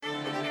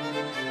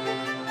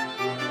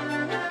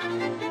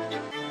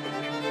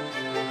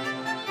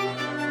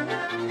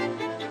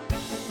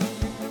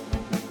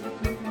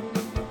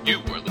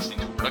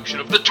production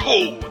of the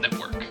Toe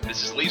Network.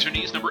 This is Laser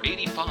Knees number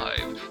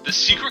 85, the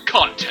secret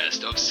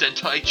contest of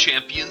Sentai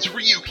Champions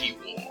Ryuki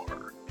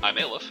War. I'm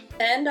Aleph.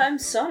 And I'm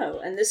Sono,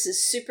 and this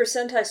is Super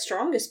Sentai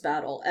Strongest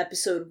Battle,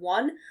 Episode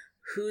 1,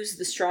 Who's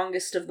the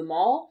Strongest of Them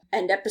All,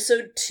 and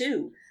Episode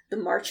 2, The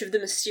March of the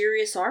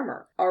Mysterious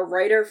Armor. Our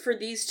writer for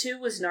these two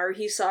was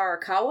Naruhisa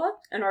Arakawa,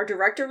 and our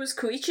director was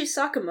Koichi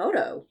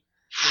Sakamoto.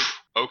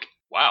 Okay,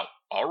 wow,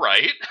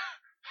 alright.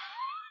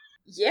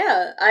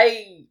 Yeah,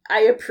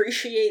 I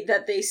appreciate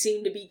that they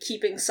seem to be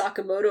keeping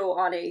Sakamoto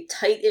on a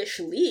tight-ish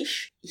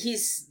leash.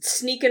 He's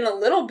sneaking a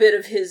little bit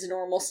of his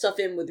normal stuff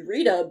in with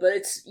Rita, but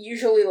it's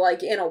usually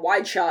like in a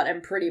wide shot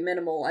and pretty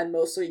minimal, and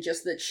mostly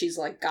just that she's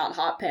like got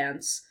hot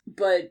pants.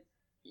 But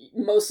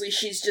mostly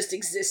she's just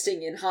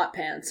existing in hot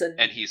pants, and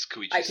he's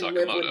Koichi I can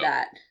Sakamoto. live with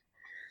that.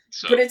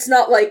 So. But it's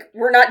not like,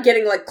 we're not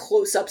getting like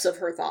close-ups of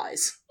her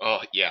thighs.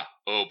 Oh, yeah.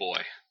 Oh,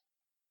 boy.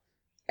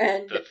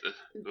 And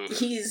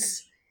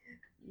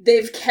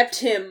they've kept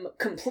him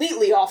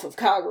completely off of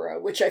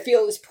Kagura, which I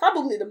feel is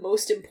probably the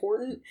most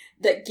important,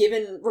 that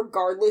given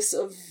regardless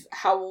of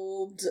how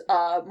old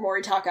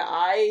Moritaka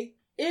Ai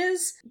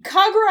is,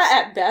 Kagura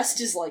at best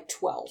is like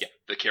 12. Yeah,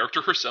 the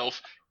character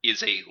herself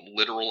is a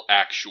literal,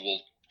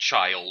 actual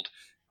child,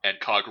 and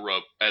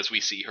Kagura, as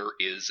we see her,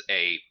 is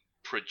a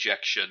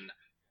projection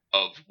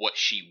of what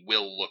she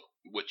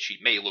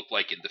may look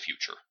like in the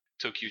future.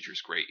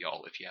 ToQger's great,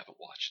 y'all, if you haven't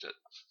watched it.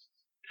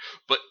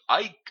 But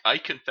I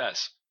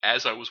confess,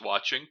 as I was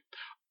watching,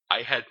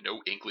 I had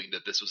no inkling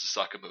that this was a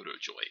Sakamoto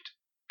joint.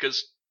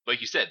 Because,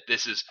 like you said,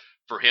 this is,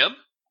 for him,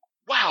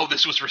 wow,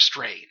 this was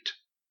restrained.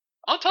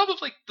 On top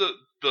of, like,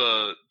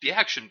 the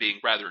action being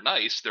rather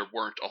nice, there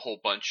weren't a whole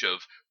bunch of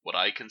what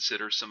I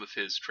consider some of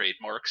his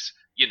trademarks.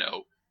 You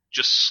know,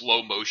 just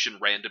slow motion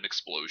random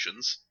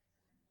explosions.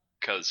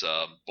 Because,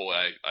 boy,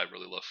 I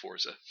really love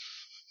Forza.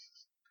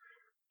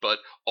 But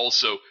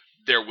also,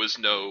 there was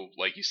no,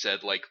 like you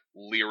said, like,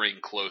 leering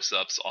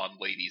close-ups on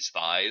ladies'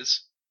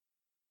 thighs.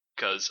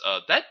 Because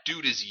that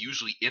dude is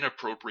usually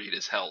inappropriate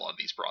as hell on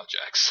these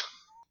projects.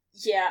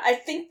 Yeah, I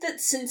think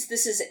that since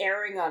this is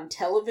airing on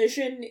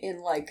television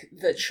in, like,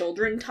 the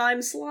children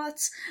time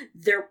slots,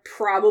 they're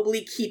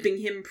probably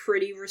keeping him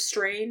pretty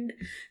restrained,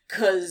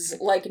 because,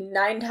 like,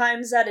 9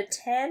 times out of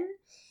 10,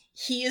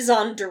 he is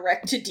on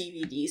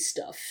direct-to-DVD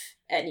stuff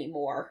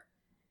anymore.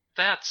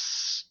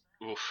 That's...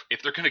 oof.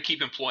 If they're gonna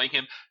keep employing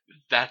him,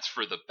 that's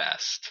for the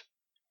best.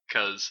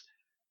 Because,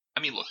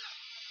 I mean, look,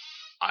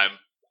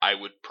 I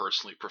would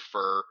personally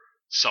prefer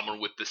someone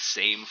with the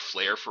same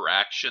flair for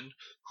action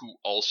who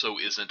also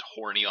isn't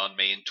horny on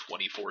main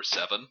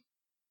 24/7.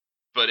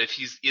 But if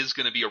he is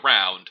going to be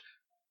around,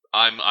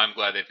 I'm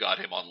glad they've got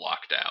him on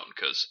lockdown,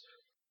 because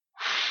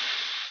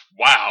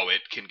wow,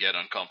 it can get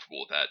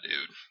uncomfortable with that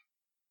dude.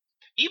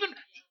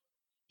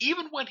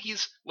 Even when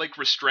he's like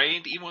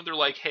restrained, even when they're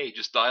like, hey,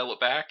 just dial it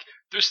back,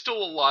 there's still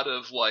a lot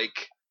of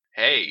like,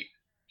 hey,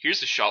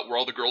 here's a shot where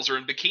all the girls are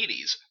in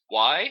bikinis.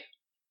 Why?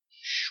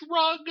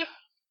 Shrug.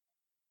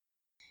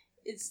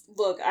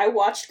 Look, I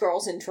watched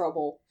Girls in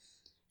Trouble,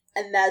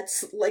 and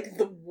that's, like,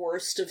 the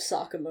worst of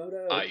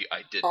Sakamoto I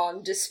did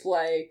on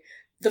display.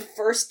 The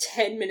first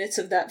 10 minutes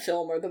of that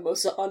film are the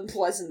most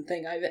unpleasant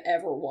thing I've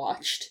ever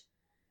watched.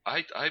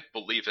 I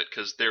believe it,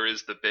 because there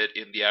is the bit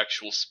in the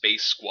actual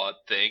Space Squad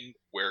thing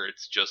where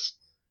it's just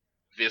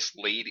this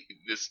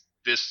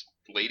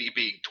lady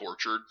being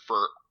tortured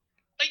for,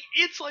 like,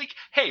 it's like,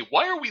 hey,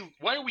 why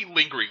are we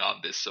lingering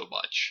on this so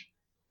much?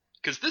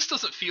 Because this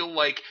doesn't feel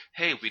like,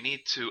 hey, we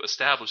need to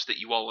establish that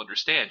you all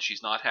understand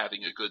she's not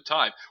having a good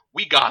time.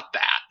 We got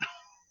that.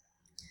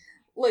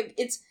 Like,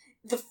 it's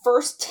the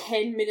first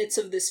 10 minutes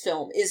of this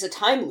film is a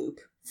time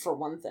loop, for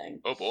one thing.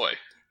 Oh boy.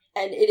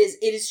 And it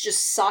is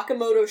just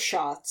Sakamoto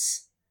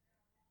shots,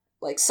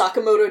 like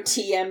Sakamoto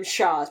TM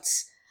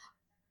shots,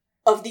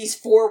 of these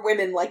 4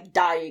 women, like,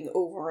 dying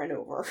over and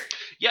over.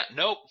 Yeah,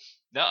 no,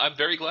 I'm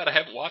very glad I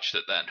haven't watched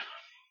it then.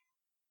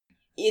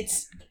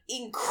 It's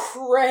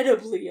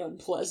incredibly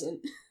unpleasant.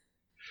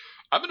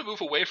 I'm going to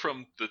move away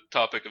from the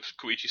topic of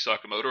Koichi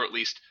Sakamoto, or at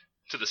least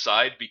to the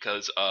side,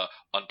 because,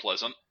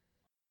 unpleasant.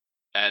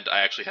 And I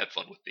actually had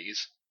fun with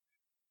these.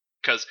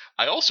 Because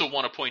I also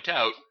want to point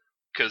out,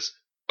 because,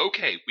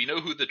 okay, we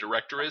know who the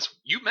director is.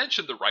 You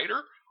mentioned the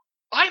writer.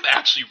 I'm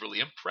actually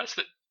really impressed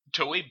that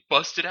Toei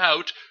busted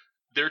out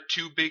their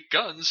 2 big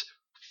guns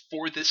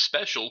for this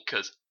special,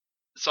 because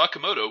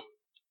Sakamoto,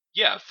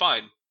 yeah,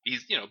 fine,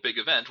 he's, big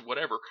event,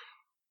 whatever.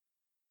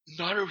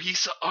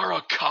 Naruhisa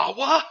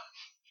Arakawa?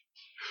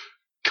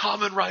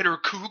 Kamen Rider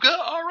Kuga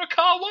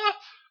Arakawa?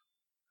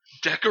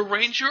 Deca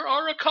Ranger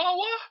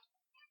Arakawa?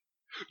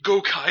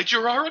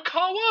 Gokaiger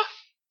Arakawa?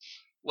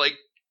 Like,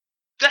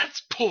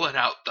 that's pulling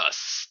out the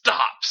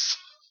stops.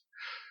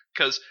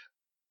 Because,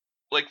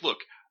 like, look,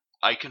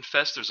 I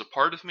confess there's a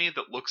part of me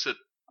that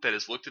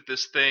has looked at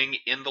this thing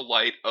in the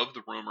light of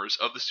the rumors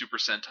of the Super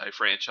Sentai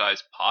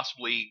franchise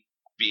possibly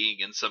being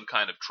in some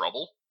kind of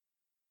trouble.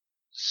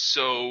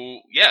 So,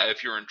 yeah,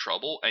 if you're in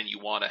trouble and you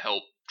want to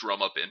help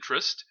drum up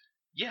interest,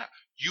 yeah,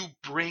 you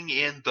bring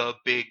in the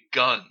big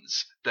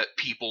guns that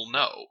people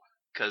know.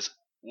 Because,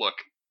 look,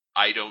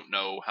 I don't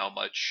know how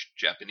much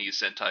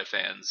Japanese Sentai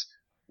fans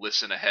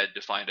listen ahead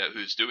to find out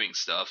who's doing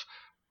stuff.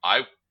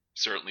 I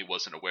certainly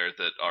wasn't aware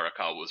that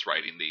Arakawa was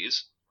writing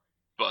these,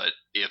 but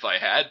if I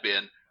had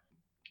been,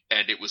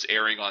 and it was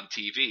airing on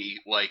TV,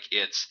 like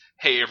it's,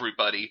 hey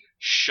everybody,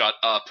 shut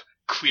up,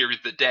 clear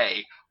the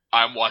day,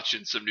 I'm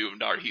watching some new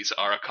Narihisa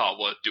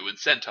Arakawa doing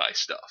Sentai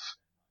stuff.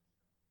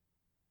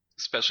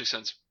 Especially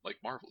since, like,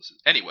 Marvelous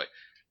is. Anyway,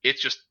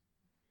 it's just,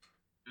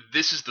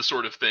 this is the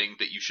sort of thing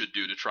that you should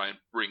do to try and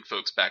bring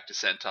folks back to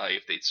Sentai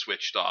if they'd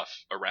switched off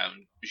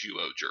around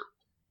Zyuohger,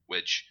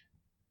 which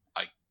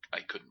I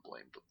couldn't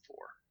blame them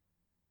for.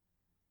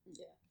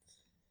 Yeah.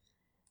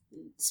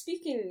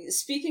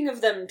 Speaking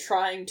of them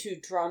trying to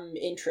drum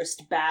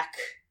interest back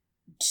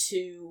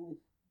to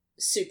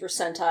Super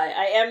Sentai,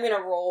 I am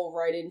gonna roll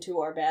right into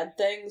our bad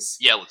things.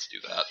 Yeah, let's do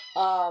that.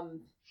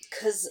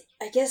 Because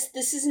I guess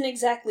this isn't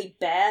exactly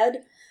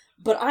bad,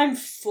 but I'm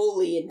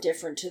fully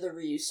indifferent to the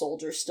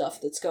Ryusoulger stuff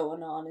that's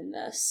going on in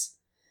this.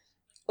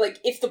 Like,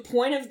 if the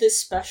point of this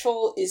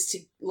special is to,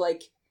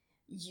 like,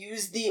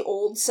 use the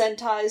old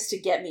Sentais to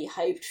get me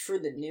hyped for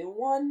the new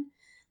one,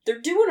 they're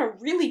doing a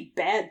really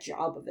bad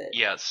job of it.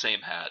 Yeah,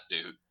 same hat,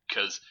 dude.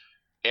 Because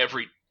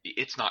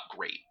it's not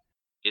great.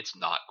 It's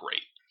not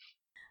great.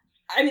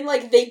 I mean,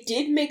 like, they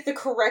did make the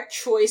correct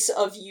choice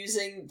of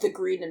using the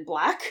green and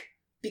black,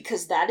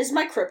 because that is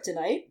my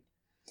kryptonite.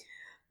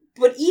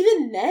 But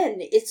even then,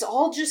 it's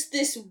all just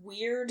this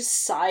weird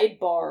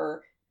sidebar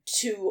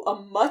to a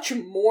much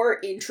more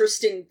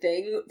interesting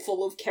thing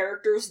full of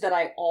characters that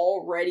I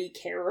already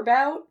care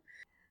about.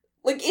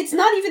 Like, it's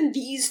not even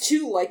these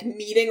two, like,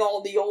 meeting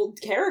all the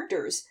old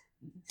characters.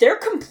 They're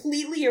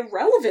completely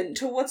irrelevant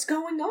to what's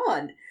going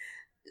on.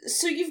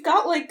 So you've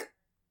got, like,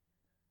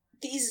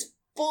 these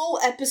full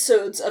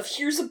episodes of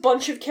here's a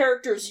bunch of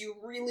characters you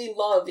really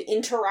love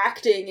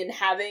interacting and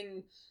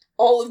having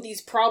all of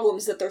these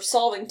problems that they're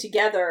solving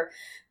together,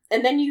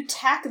 and then you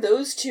tack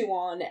those two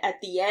on at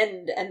the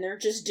end, and they're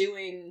just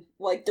doing,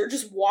 like, they're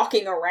just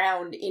walking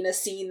around in a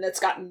scene that's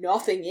got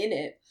nothing in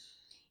it.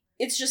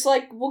 It's just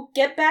like, well,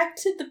 get back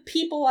to the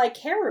people I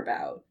care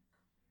about.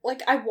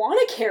 Like, I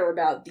want to care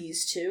about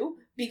these two,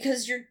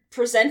 because you're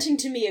presenting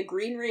to me a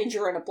Green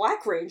Ranger and a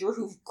Black Ranger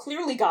who've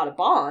clearly got a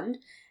bond,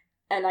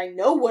 and I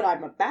know what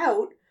I'm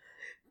about,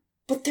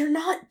 but they're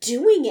not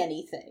doing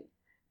anything.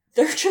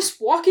 They're just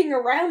walking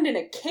around in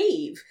a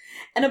cave,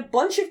 and a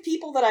bunch of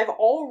people that I've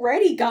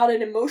already got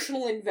an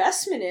emotional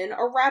investment in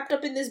are wrapped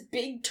up in this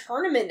big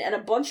tournament and a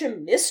bunch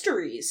of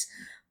mysteries.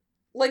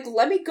 Like,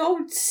 let me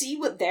go see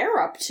what they're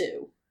up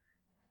to.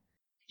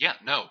 Yeah,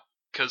 no,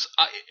 because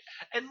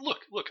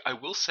look, I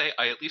will say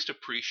I at least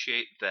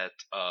appreciate that,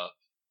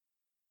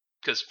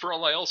 because for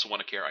all I also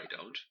want to care, I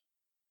don't.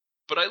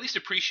 But I at least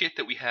appreciate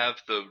that we have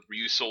the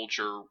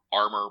Ryusoulger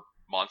armor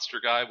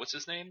monster guy, what's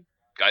his name?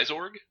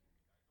 Geysorg?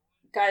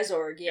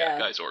 Geysorg, yeah.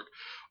 Yeah,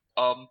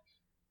 Geysorg.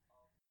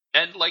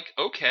 And, like,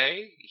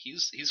 okay,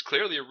 he's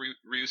clearly a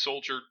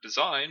Ryusoulger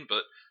design,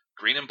 but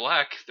green and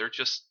black,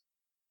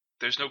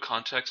 there's no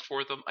context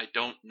for them. I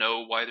don't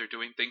know why they're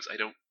doing things. I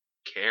don't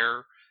care.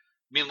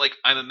 I mean, like,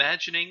 I'm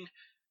imagining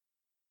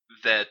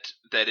that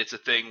it's a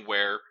thing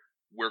where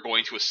we're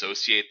going to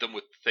associate them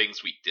with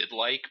things we did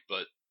like,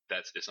 but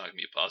it's not going to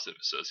be a positive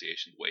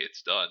association the way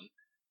it's done.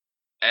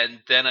 And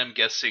then I'm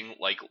guessing,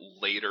 like,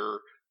 later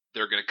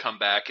they're going to come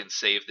back and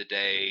save the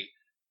day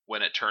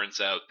when it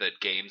turns out that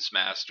Games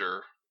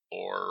Master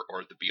or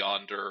the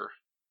Beyonder, or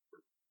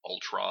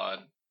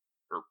Ultron,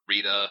 or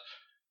Rita,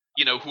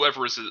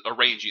 whoever is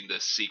arranging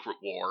this secret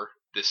war,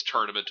 this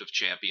tournament of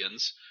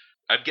champions,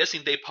 I'm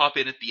guessing they pop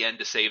in at the end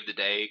to save the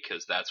day,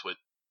 because that's what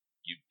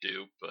you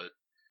do, but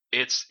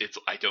it's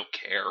I don't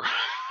care.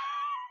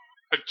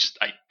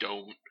 I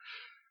don't.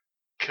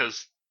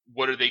 Because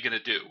what are they going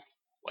to do?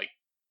 Like,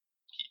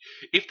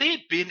 if they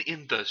had been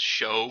in the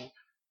show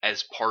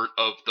as part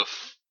of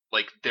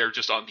like, they're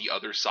just on the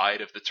other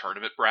side of the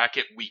tournament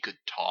bracket, we could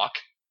talk.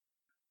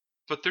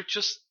 But they're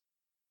just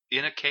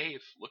in a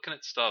cave looking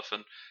at stuff,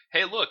 and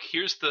hey, look,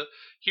 here's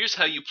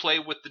how you play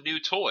with the new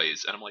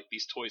toys. And I'm like,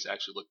 these toys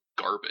actually look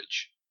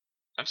garbage.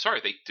 I'm sorry,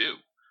 they do.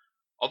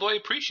 Although I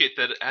appreciate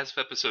that as of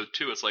episode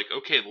 2, it's like,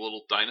 okay, the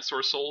little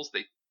dinosaur souls,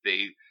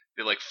 they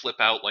like flip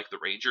out like the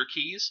Ranger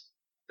keys.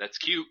 That's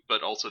cute,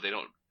 but also they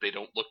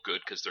don't look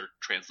good because they're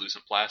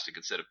translucent plastic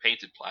instead of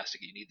painted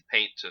plastic. You need the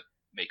paint to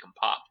make them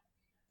pop.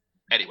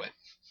 Anyway.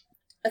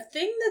 A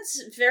thing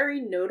that's very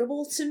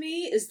notable to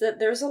me is that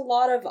there's a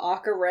lot of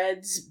Aka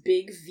Red's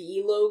big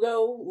V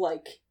logo,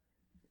 like,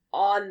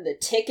 on the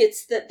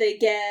tickets that they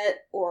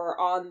get, or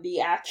on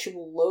the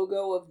actual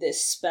logo of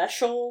this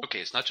special. Okay,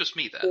 it's not just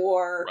me then.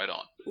 Or right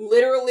on.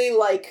 Literally,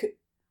 like,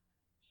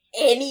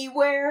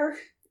 anywhere.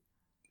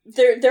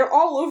 They're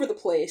all over the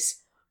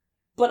place.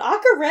 But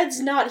Aka Red's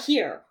not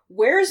here.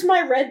 Where's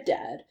my Red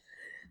Dad?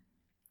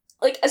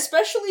 Like,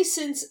 especially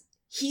since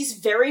he's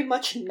very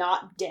much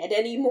not dead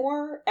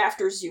anymore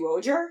after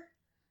Zyuohger.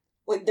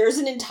 Like, there's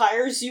an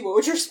entire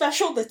Zyuohger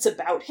special that's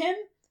about him,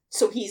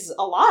 so he's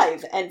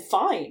alive and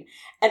fine.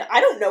 And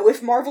I don't know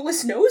if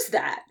Marvelous knows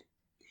that.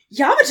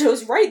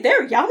 Yamato's right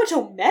there.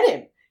 Yamato met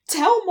him.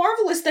 Tell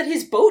Marvelous that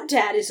his boat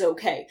dad is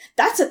okay.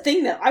 That's a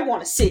thing that I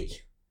want to see.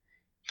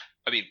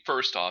 I mean,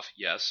 first off,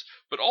 yes,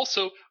 but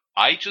also,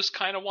 I just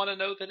kind of want to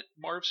know that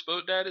Marv's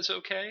boat dad is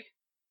okay,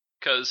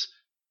 because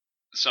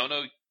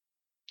Sono,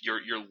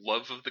 your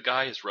love of the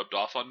guy has rubbed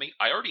off on me.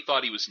 I already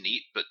thought he was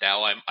neat, but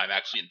now I'm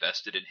actually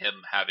invested in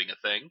him having a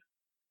thing,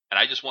 and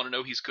I just want to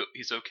know he's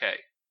okay.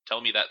 Tell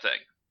me that thing.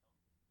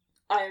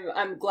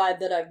 I'm glad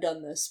that I've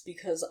done this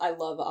because I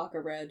love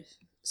Akared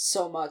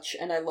so much,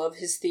 and I love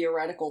his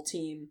theoretical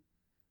team.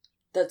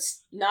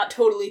 That's not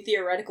totally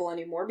theoretical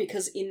anymore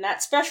because in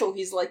that special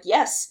he's like,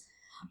 yes,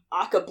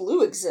 Aka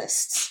Blue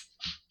exists.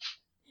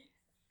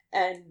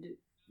 And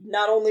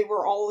not only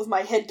were all of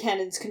my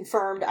headcanons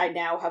confirmed, I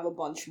now have a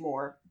bunch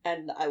more,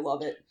 and I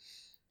love it.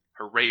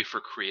 Hooray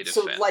for creative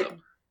so, fandom.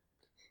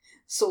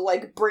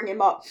 Bring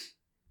him up.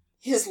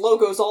 His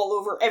logo's all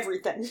over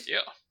everything. Yeah.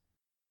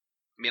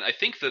 I mean, I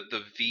think that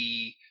the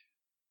V,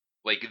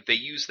 they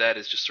use that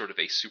as just sort of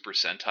a Super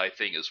Sentai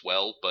thing as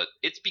well, but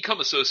it's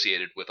become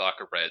associated with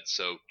Akared,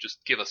 so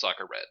just give us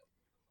Akared.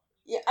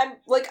 Yeah,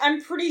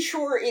 I'm pretty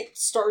sure it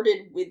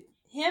started with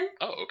him.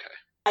 Oh, okay.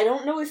 I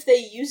don't know if they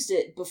used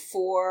it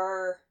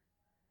before,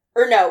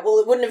 or no. Well,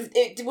 it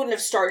wouldn't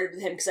have started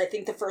with him because I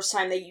think the first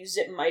time they used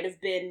it might have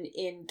been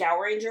in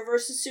Gaoranger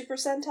versus Super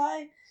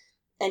Sentai,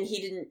 and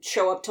he didn't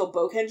show up till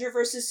Bokenger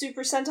versus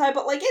Super Sentai.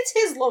 But it's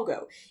his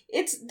logo.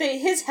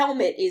 His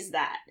helmet is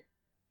that.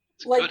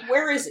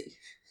 Where is he?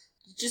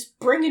 Just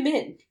bring him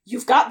in.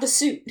 You've got the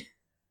suit.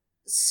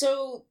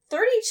 So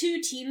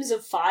 32 teams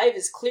of 5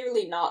 is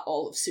clearly not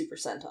all of Super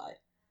Sentai.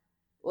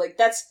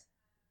 That's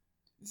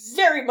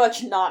very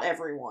much not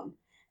everyone.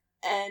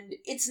 And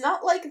it's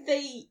not like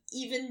they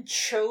even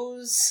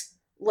chose,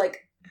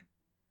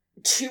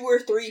 2 or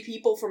 3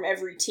 people from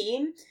every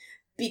team,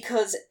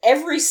 because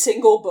every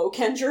single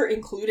Bokenger,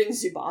 including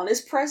Zuban, is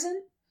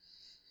present.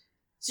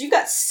 So you've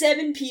got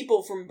 7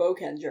 people from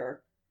Bokenger.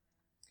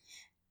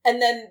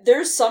 And then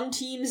there's some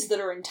teams that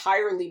are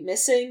entirely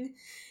missing.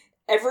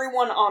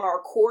 Everyone on our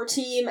core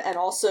team, and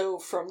also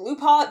from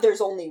Lupat,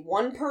 there's only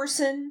 1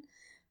 person.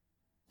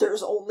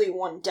 There's only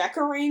 1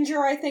 Deca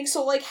Ranger, I think.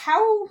 So,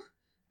 how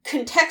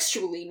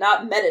contextually,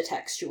 not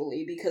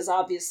metatextually, because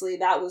obviously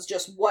that was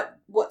just what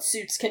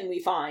suits can we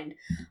find.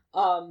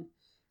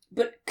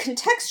 But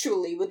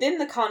contextually, within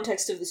the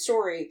context of the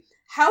story,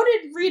 how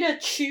did Rita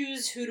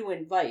choose who to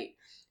invite?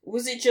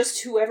 Was it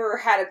just whoever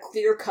had a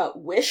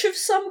clear-cut wish of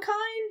some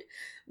kind?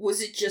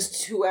 Was it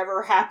just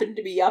whoever happened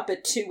to be up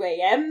at 2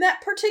 a.m.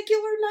 that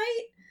particular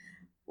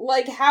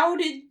night? How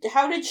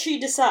did she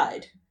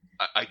decide?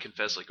 I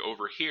confess,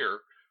 over here,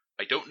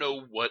 I don't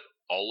know what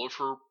all of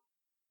her,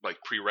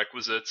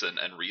 prerequisites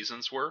and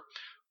reasons were,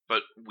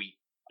 but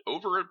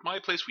over at my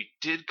place, we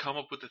did come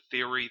up with a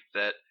theory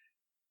that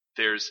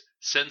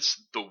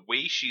since the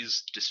way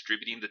she's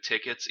distributing the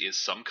tickets is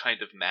some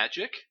kind of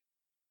magic,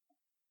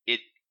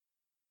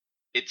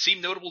 it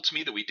seemed notable to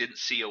me that we didn't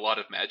see a lot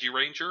of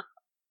Magiranger.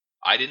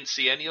 I didn't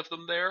see any of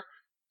them there,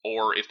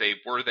 or if they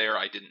were there,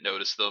 I didn't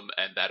notice them,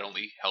 and that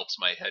only helps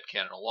my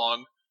headcanon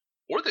along.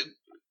 Or that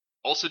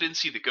also didn't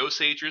see the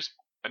Gosagers.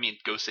 I mean,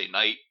 Gosei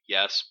Knight,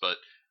 yes, but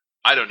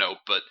I don't know.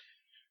 But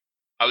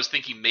I was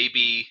thinking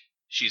maybe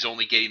she's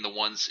only getting the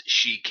ones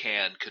she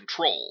can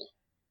control,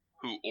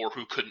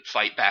 who couldn't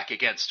fight back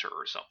against her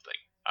or something.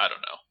 I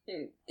don't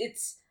know.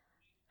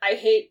 I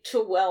hate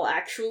to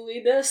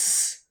actually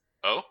this.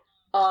 Oh?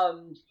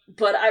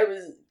 But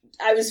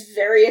I was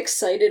very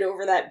excited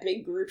over that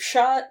big group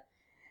shot,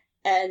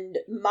 and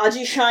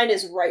Magishine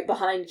is right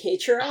behind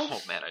Keiichiro.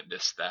 Oh man, I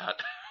missed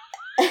that.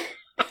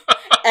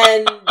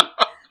 And,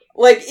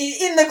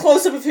 in the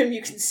close-up of him,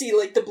 you can see,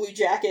 the blue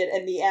jacket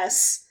and the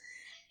S.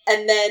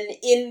 And then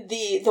in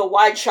the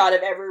wide shot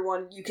of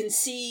everyone, you can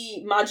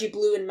see Magi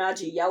Blue and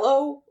Magi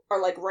Yellow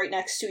are, right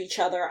next to each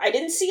other. I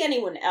didn't see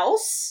anyone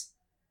else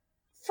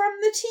from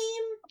the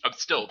team.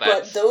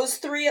 But those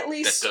 3 at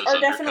least are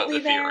definitely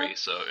the there. Theory,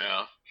 so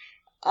yeah.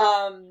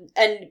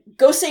 And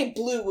Gosei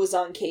Blue was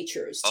on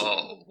Keiichiro's team.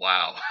 Oh,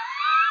 wow.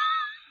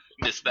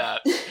 Missed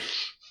that.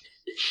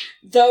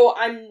 Though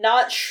I'm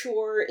not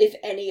sure if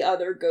any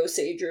other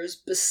Gosagers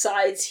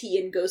besides he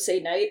and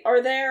Gosei Knight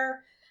are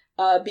there,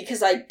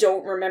 because I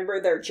don't remember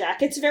their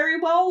jackets very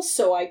well,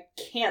 so I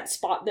can't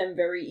spot them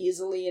very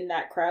easily in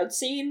that crowd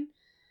scene.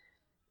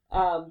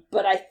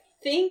 But I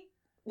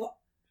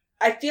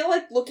feel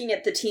like looking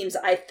at the teams,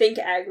 I think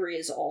Agri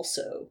is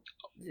also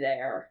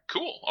there.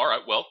 Cool.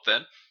 Alright, well,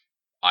 then,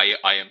 I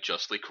am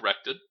justly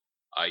corrected.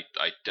 I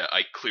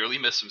clearly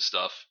missed some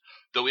stuff.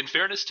 Though, in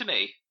fairness to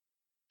me,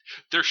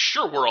 there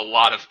sure were a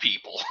lot of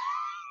people.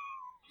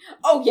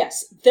 Oh,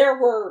 yes. There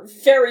were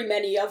very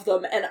many of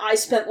them, and I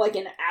spent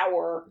an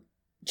hour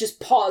just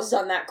paused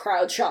on that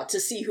crowd shot to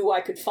see who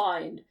I could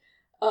find,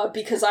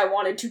 because I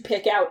wanted to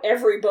pick out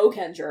every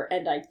Bokenger,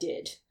 and I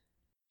did.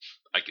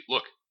 I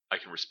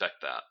can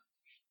respect that.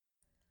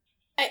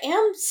 I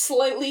am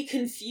slightly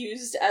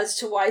confused as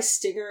to why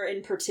Stinger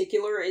in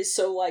particular is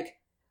so,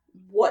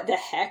 what the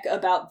heck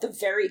about the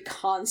very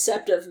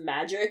concept of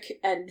magic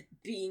and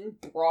being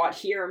brought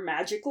here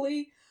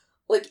magically.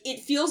 Like,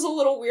 it feels a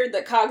little weird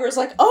that Kagura's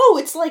like, oh,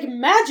 it's like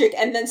magic,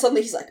 and then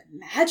suddenly he's like,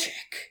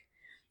 magic?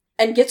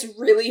 And gets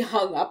really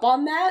hung up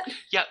on that.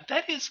 Yeah,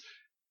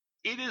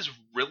 it is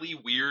really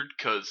weird,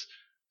 because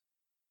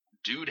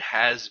dude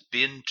has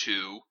been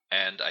to,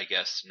 and I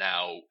guess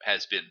now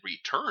has been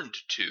returned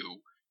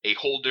to, a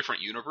whole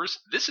different universe.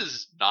 This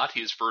is not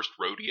his first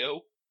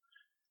rodeo,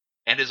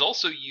 and has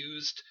also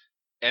used,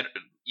 and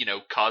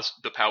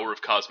the power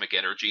of cosmic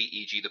energy,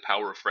 e.g. the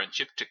power of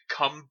friendship, to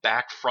come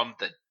back from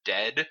the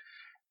dead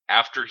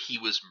after he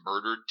was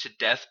murdered to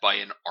death by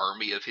an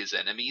army of his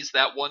enemies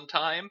that one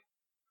time,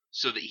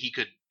 so that he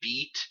could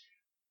beat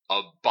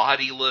a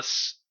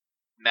bodiless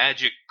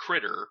magic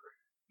critter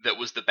that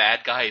was the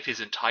bad guy of his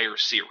entire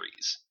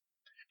series.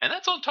 And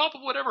that's on top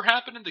of whatever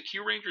happened in the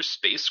Q-Rangers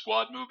Space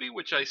Squad movie,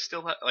 which I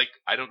still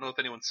I don't know if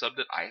anyone subbed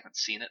it. I haven't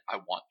seen it. I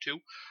want to.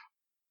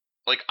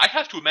 I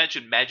have to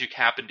imagine magic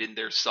happened in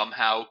there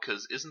somehow,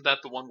 because isn't that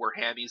the one where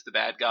Hammy's the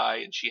bad guy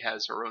and she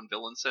has her own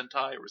villain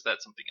Sentai, or is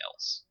that something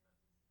else?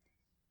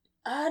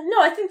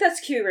 No, I think that's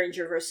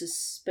Q-Ranger versus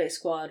Space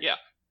Squad. Yeah.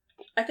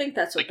 I think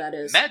that's what that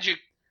is. Magic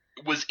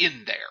was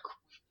in there.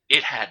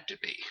 It had to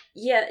be.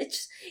 Yeah,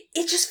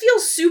 it just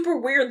feels super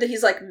weird that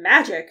he's like,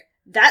 magic?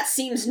 That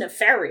seems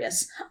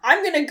nefarious.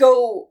 I'm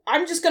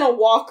just gonna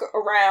walk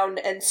around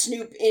and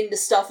snoop into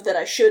stuff that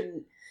I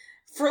shouldn't,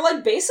 for,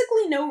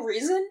 basically no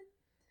reason.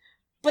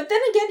 But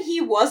then again,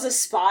 he was a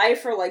spy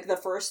for, the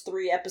first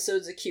 3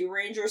 episodes of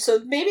Q-Ranger,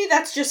 so maybe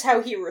that's just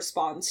how he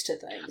responds to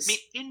things. I mean,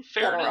 in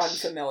fairness, that are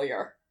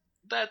unfamiliar.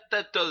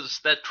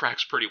 That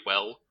tracks pretty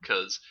well,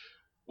 because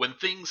when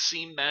things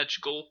seem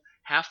magical,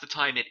 half the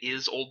time it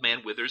is Old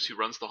Man Withers who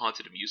runs the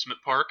haunted amusement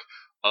park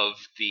of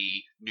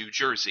the New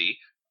Jersey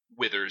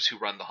Withers who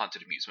run the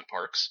haunted amusement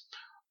parks.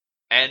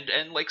 And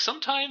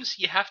sometimes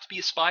you have to be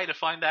a spy to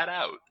find that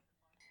out.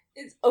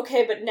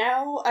 Okay, but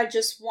now I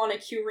just want a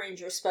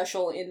Q-Ranger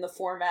special in the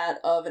format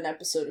of an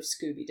episode of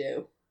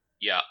Scooby-Doo.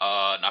 Yeah,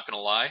 not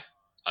gonna lie,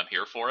 I'm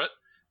here for it.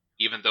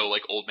 Even though,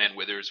 Old Man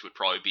Withers would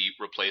probably be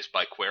replaced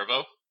by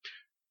Cuervo.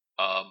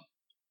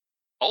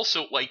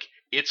 Also,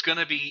 it's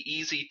gonna be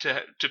easy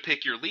to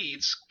pick your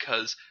leads,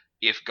 because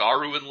if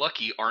Garu and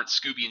Lucky aren't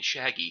Scooby and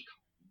Shaggy,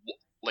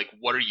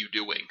 what are you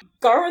doing?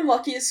 Garu and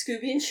Lucky is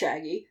Scooby and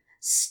Shaggy.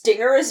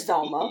 Stinger is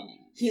Velma. Ooh.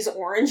 He's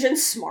orange and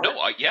smart. No,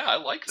 I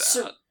like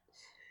that.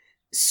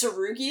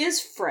 Tsurugi is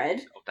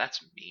Fred. Oh,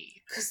 that's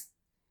mean.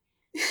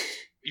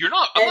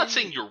 I'm not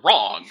saying you're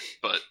wrong,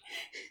 but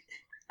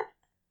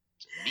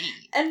it's mean.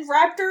 And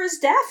Raptor is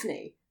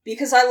Daphne,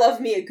 because I love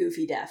me a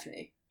goofy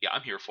Daphne. Yeah,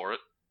 I'm here for it.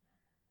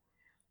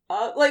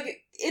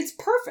 It's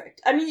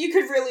perfect. I mean,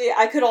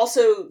 I could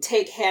also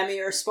take Hammy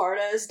or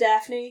Sparta as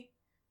Daphne.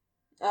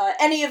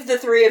 Any of the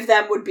 3 of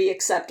them would be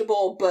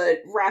acceptable,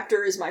 but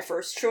Raptor is my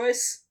first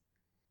choice.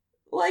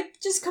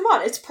 Just come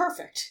on, it's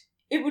perfect.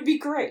 It would be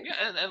great. Yeah,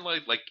 and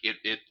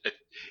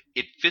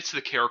it fits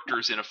the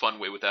characters in a fun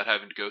way without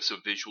having to go so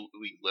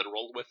visually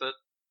literal with it.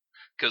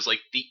 Because,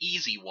 the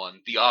easy one,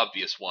 the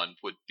obvious one,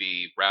 would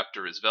be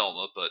Raptor as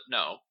Velma, but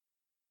no.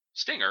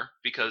 Stinger,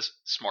 because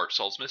smart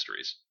solves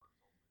mysteries.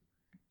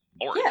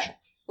 Orange.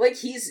 Yeah,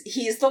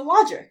 he's the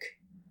logic.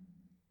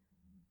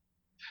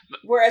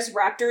 Whereas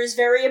Raptor is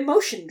very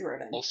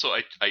emotion-driven. Also,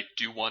 I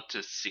do want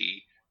to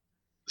see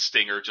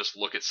Stinger just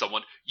look at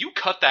someone, you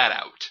cut that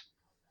out.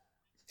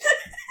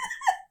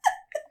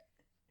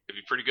 It'd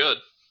be pretty good.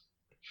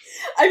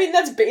 I mean,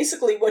 that's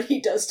basically what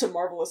he does to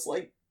Marvelous,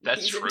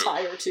 that's these true.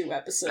 Entire 2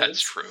 episodes.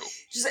 That's true.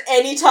 Just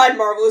anytime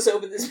Marvelous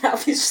opens his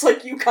mouth, he's just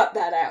like, you cut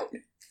that out.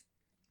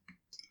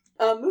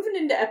 Moving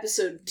into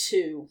episode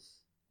 2,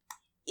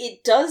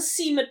 it does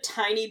seem a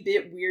tiny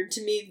bit weird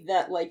to me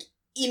that,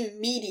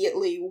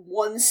 immediately,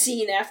 one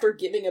scene after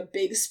giving a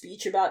big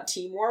speech about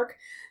teamwork,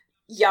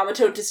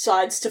 Yamato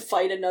decides to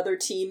fight another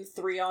team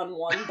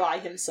 3-on-1 by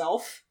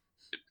himself.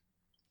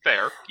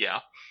 Fair,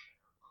 yeah.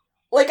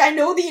 I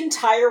know the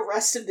entire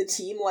rest of the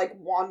team,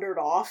 wandered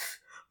off,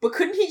 but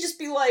couldn't he just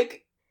be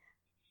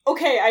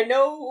okay, I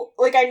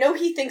know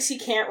he thinks he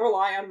can't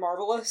rely on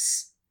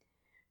Marvelous,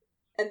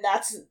 and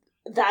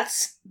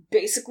that's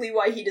basically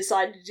why he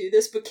decided to do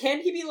this, but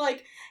can't he be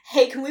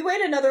hey, can we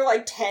wait another,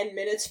 10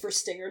 minutes for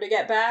Stinger to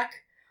get back?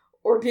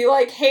 Or be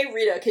hey,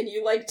 Rita, can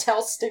you,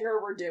 tell Stinger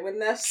we're doing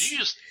this?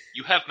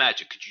 You have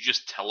magic, could you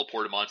just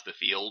teleport him onto the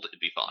field? It'd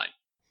be fine.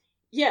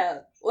 Yeah,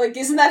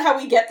 isn't that how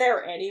we get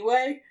there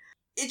anyway?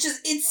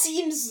 It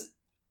seems,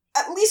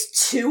 at least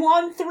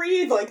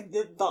 2-on-3,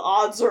 the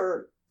odds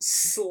are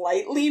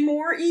slightly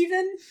more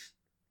even.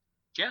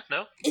 Yeah,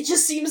 no. It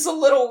just seems a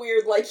little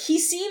weird, he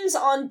seems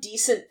on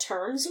decent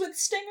terms with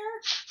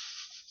Stinger.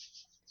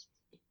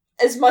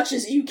 As much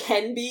as you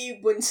can be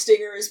when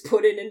Stinger is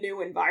put in a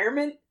new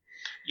environment.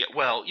 Yeah,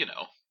 well,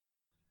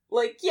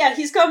 yeah,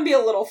 he's gonna be a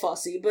little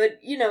fussy, but,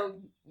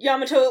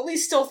 Yamato at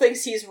least still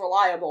thinks he's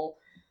reliable.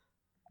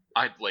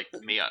 I'd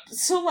Mia.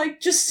 So,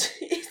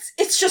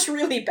 it's just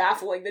really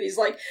baffling that he's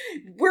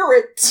we're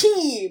a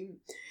team!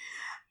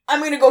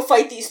 I'm gonna go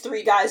fight these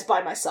 3 guys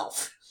by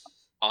myself.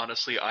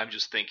 Honestly, I'm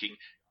just thinking,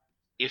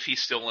 if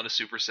he's still in a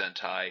Super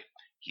Sentai,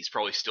 he's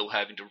probably still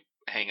having to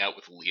hang out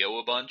with Leo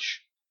a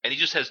bunch, and he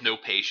just has no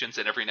patience,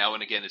 and every now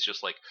and again it's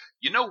just like,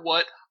 you know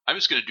what? I'm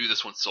just going to do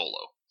this one solo.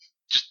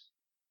 Just,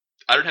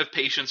 I don't have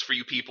patience for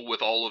you people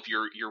with all of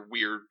your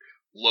weird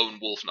lone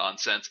wolf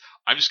nonsense.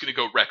 I'm just going to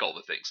go wreck all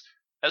the things.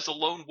 As a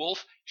lone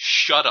wolf,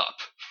 shut up.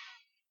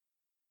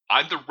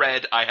 I'm the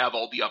red, I have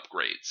all the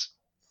upgrades.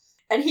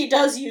 And he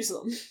does use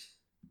them.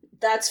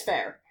 That's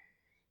fair.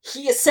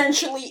 He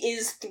essentially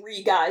is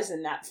 3 guys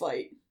in that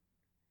fight.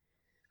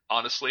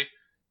 Honestly,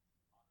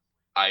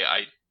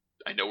 I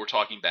know we're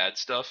talking bad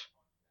stuff.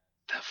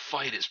 That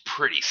fight is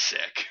pretty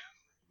sick.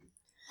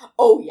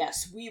 Oh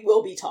yes, we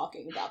will be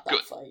talking about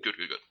that fight. Good.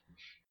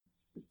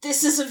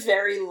 This is a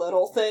very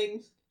little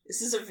thing.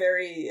 This is a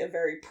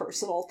very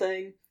personal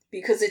thing,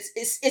 because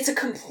it's a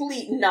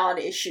complete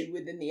non-issue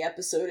within the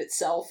episode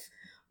itself,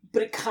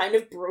 but it kind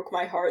of broke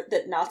my heart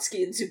that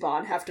Natsuki and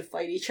Zuban have to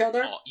fight each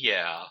other. Oh,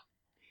 yeah.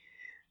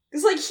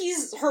 Because, like,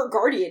 he's her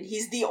guardian.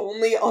 He's the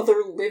only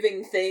other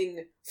living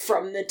thing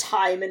from the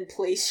time and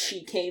place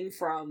she came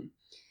from.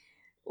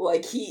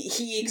 Like,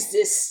 he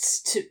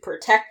exists to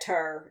protect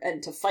her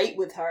and to fight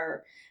with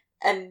her.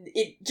 And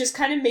it just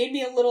kind of made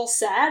me a little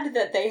sad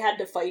that they had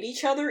to fight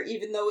each other,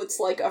 even though it's,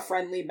 like, a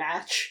friendly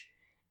match.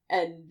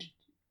 And,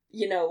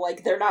 you know,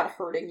 like, they're not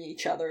hurting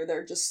each other.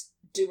 They're just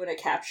doing a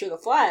capture the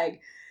flag.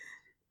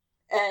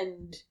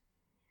 And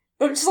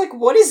I'm just like,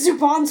 what is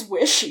Zuban's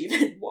wish,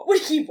 even? What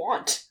would he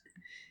want?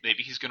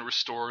 Maybe he's going to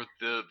restore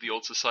the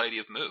old Society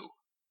of Mu.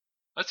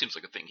 That seems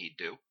like a thing he'd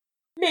do.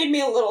 Made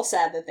me a little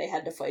sad that they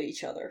had to fight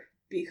each other,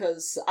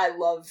 because I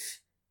love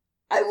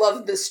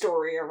the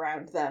story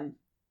around them.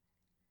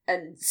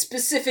 And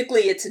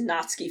specifically, it's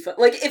Natsuki.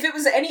 Like, if it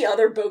was any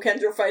other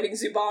Boukenger fighting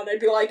Zuban,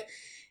 I'd be like,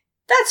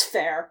 that's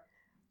fair.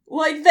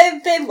 Like,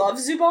 they love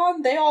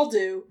Zuban, they all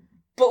do.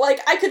 But,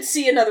 like, I could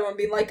see another one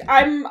being like,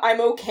 I'm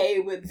okay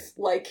with,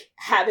 like,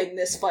 having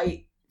this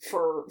fight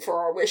for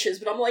our wishes,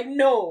 but I'm like,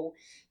 no.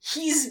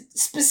 He's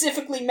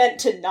specifically meant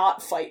to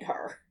not fight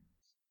her.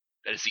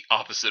 That is the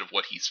opposite of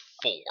what he's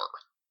for.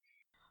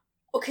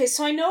 Okay,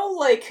 so I know,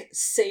 like,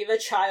 save a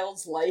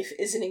child's life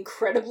is an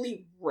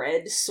incredibly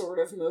red sort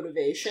of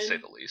motivation. To say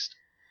the least.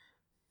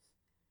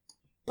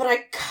 But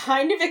I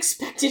kind of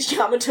expected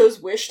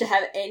Yamato's wish to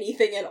have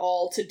anything at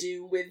all to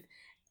do with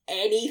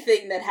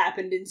anything that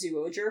happened in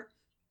Zyuohger.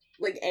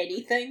 Like,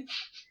 anything.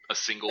 A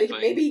single like,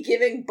 thing? Maybe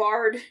giving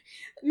Bard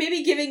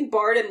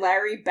and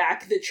Larry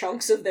back the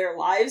chunks of their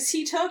lives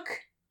he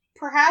took,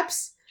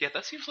 perhaps? Yeah,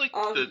 that seems like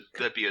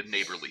that'd be a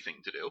neighborly thing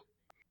to do.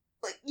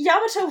 Like,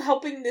 Yamato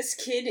helping this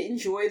kid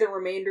enjoy the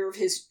remainder of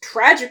his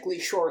tragically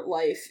short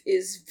life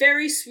is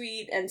very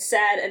sweet and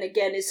sad, and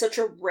again, is such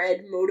a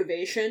red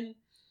motivation.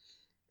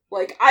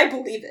 Like, I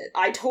believe it.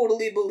 I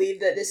totally believe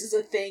that this is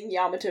a thing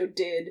Yamato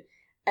did,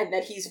 and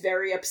that he's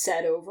very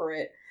upset over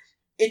it.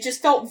 It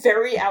just felt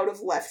very out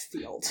of left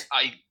field.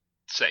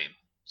 Same.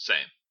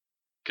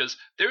 Because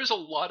there's a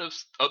lot of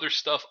other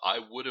stuff I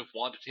would have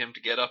wanted him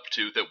to get up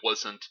to that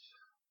wasn't,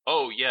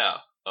 oh yeah,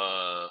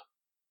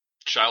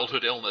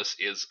 childhood illness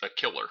is a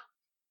killer,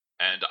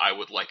 and I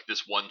would like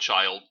this one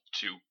child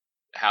to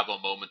have a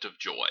moment of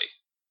joy.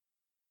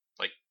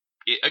 Like,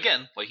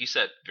 again, like he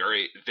said,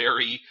 very,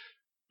 very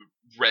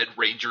Red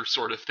Ranger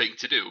sort of thing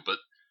to do, but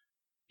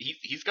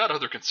he's got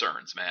other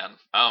concerns, man.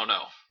 I don't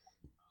know.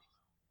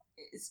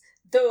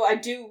 Though I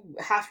do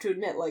have to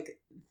admit, like,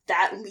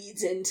 that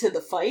leads into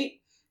the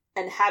fight,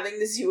 and having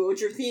the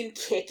Zyuohger theme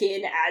kick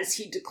in as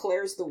he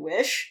declares the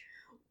wish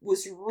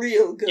was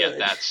real good.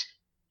 Yeah,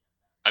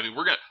 I mean,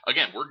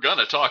 we're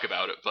gonna talk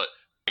about it, but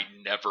I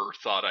never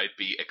thought I'd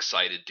be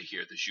excited to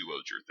hear the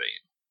Zyuohger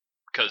theme.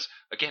 Because,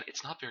 again,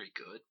 it's not very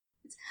good.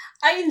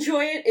 I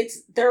enjoy it.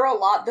 There are a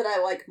lot that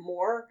I like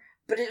more,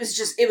 but it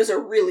was a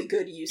really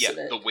good use of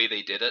it. Yeah, the way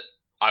they did it,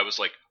 I was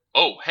like,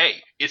 oh,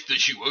 hey, it's the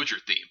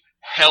Zyuohger theme.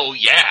 Hell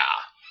yeah!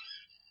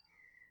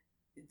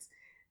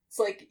 It's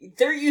like,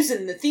 they're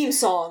using the theme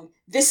song.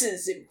 This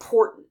is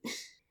important.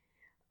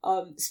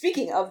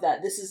 Speaking of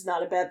that, this is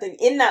not a bad thing.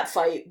 In that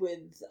fight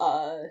with,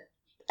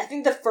 I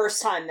think the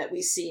first time that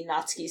we see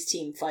Natsuki's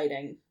team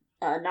fighting,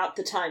 not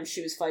the time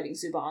she was fighting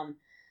Zuban,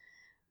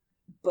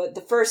 but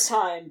the first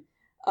time,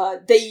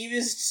 they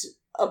used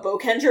a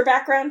Boukenger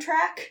background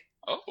track.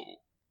 Oh.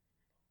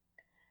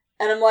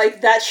 And I'm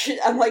like, that should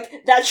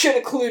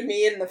have clued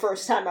me in the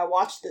first time I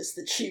watched this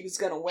that she was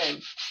gonna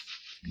win.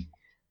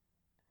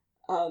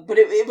 But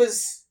it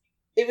was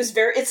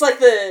very, it's like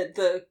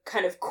the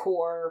kind of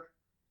core,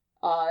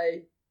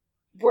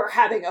 we're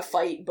having a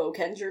fight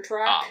Boukenger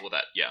track. Ah, well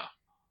that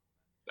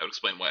would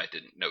explain why I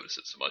didn't notice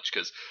it so much,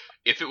 because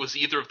if it was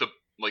either of the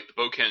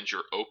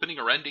Boukenger opening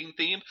or ending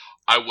theme,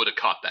 I would have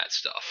caught that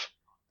stuff.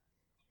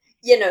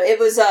 You know, it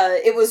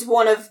was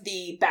one of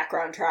the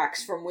background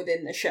tracks from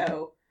within the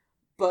show,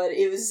 but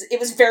it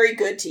was very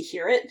good to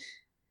hear it,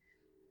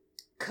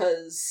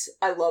 because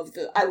I love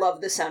the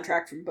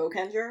soundtrack from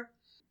Boukenger,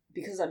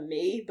 because I'm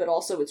me, but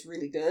also it's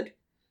really good.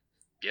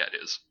 Yeah,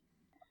 it is.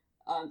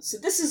 So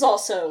this is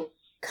also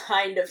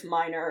kind of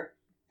minor,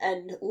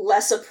 and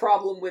less a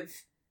problem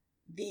with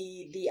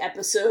the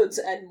episodes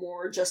and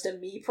more just a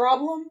me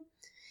problem.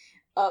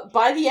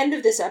 By the end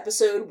of this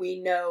episode, we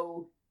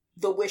know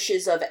the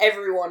wishes of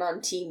everyone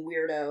on Team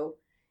Weirdo,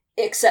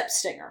 except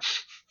Stinger.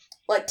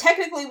 Like,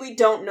 technically we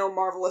don't know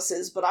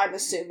Marvelous's, but I'm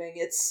assuming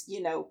it's,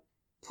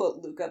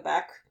 put Luca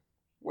back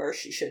where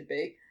she should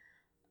be.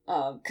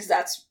 Because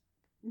that's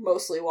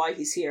mostly why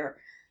he's here.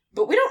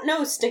 But we don't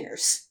know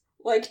Stinger's.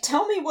 Like,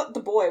 tell me what the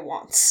boy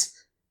wants.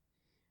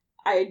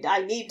 I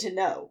need to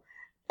know.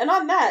 And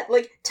on that,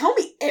 like, tell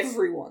me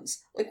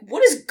everyone's. Like,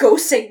 what is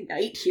Gosei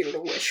Knight here to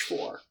wish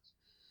for?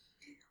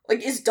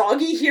 Like, is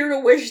Doggy here to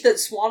wish that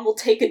Swan will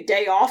take a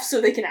day off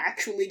so they can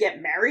actually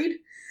get married?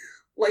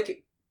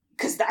 Like,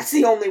 because that's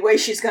the only way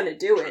she's gonna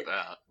do it.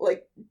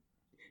 Like,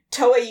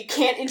 Toei, you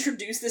can't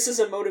introduce this as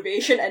a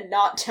motivation and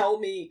not tell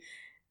me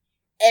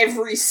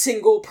every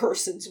single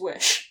person's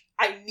wish.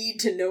 I need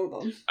to know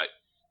them.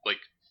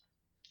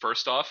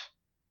 First off,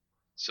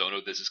 Sono,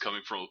 this is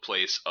coming from a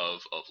place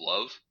of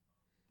love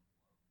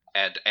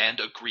and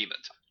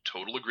agreement.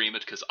 Total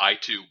agreement, because I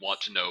too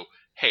want to know,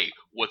 hey,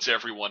 what's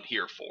everyone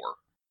here for?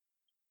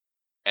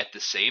 At the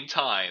same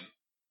time,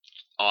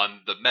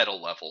 on the meta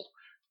level,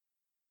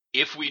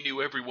 if we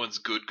knew everyone's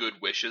good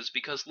wishes,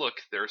 because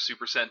look, they're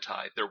Super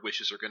Sentai, their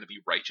wishes are going to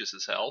be righteous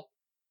as hell.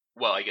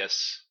 Well, I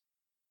guess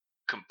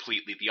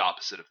completely the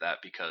opposite of that,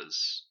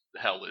 because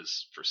hell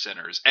is for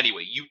sinners.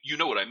 Anyway, you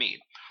know what I mean.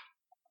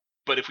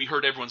 But if we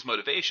heard everyone's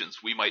motivations,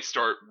 we might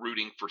start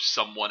rooting for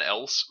someone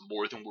else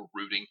more than we're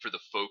rooting for the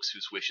folks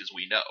whose wishes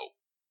we know.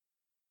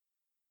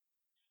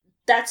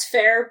 That's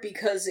fair,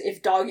 because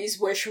if Doggy's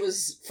wish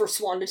was for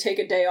Swan to take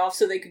a day off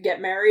so they could get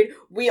married,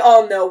 we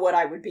all know what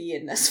I would be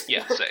in this for.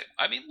 Yeah, same.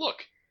 I mean,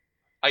 look,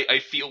 I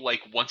feel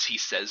like once he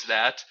says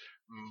that,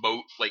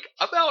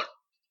 about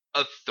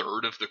a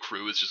third of the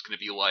crew is just going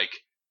to be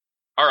like,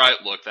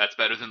 alright, look, that's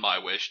better than my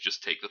wish,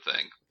 just take the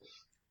thing.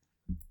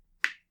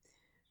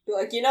 Be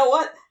like, you know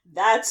what?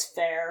 That's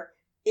fair.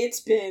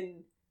 It's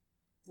been,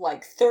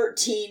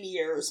 13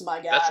 years, my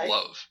guy. That's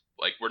love.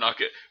 Like, we're not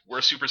good.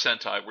 We're Super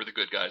Sentai, we're the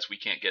good guys, we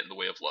can't get in the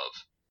way of love.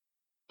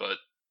 But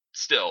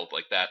still,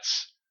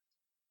 that's...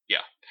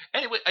 Yeah.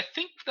 Anyway, I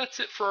think that's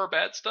it for our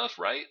bad stuff,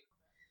 right?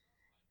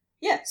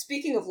 Yeah,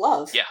 speaking of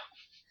love. Yeah.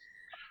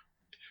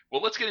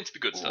 Well, let's get into the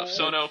good stuff.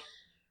 Sono,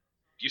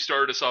 you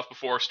started us off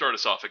before, start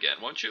us off again,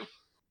 won't you?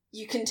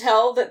 You can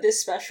tell that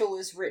this special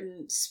is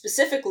written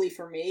specifically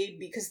for me,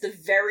 because the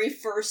very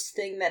first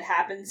thing that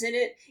happens in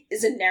it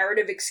is a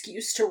narrative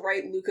excuse to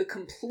write Luca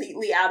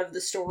completely out of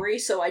the story,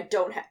 so I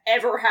don't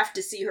ever have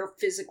to see her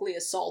physically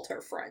assault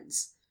her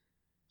friends.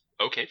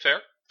 Okay,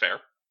 fair.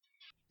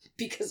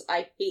 Because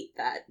I hate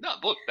that. No,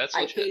 look, that's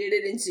legit. I hated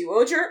it in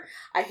Zyuohger,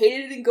 I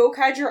hated it in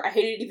Gokaiger, I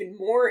hated it even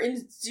more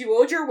in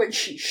Zyuohger when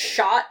she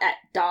shot at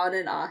Dan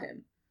and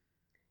Ahim.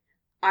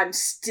 I'm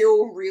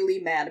still really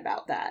mad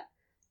about that.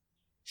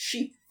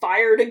 She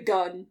fired a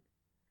gun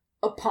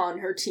upon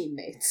her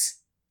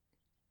teammates.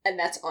 And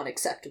that's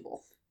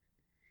unacceptable.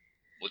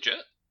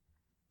 Legit.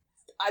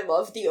 I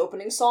love the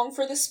opening song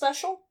for this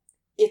special.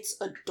 It's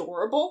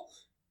adorable.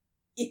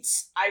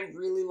 I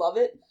really love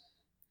it.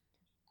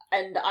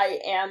 And I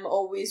am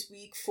always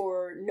weak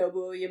for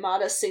Nobuo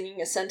Yamada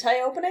singing a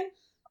Sentai opening.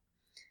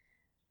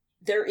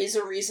 There is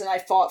a reason I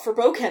fought for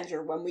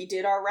Bokenger when we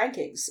did our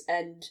rankings,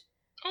 and...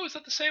 Oh, is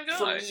that the same guy?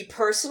 For me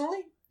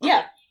personally?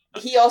 Yeah.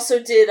 He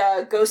also did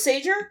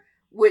Goseiger,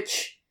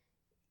 which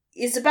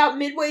is about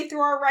midway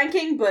through our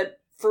ranking, but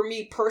for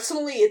me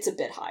personally, it's a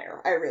bit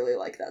higher. I really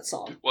like that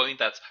song. Well, I mean,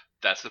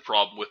 that's the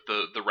problem with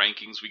the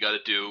rankings we gotta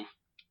do,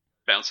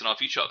 bouncing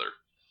off each other.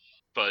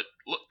 But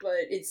look...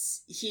 But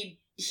it's...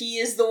 He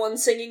is the one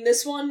singing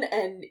this one,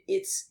 and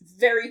it's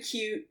very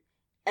cute,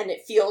 and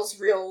it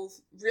feels real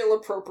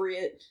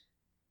appropriate.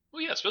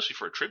 Well, yeah, especially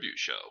for a tribute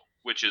show,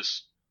 which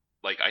is...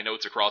 I know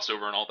it's a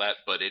crossover and all that,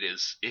 but it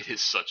is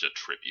such a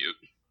tribute.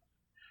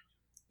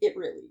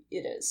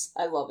 It is.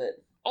 I love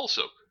it.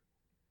 Also,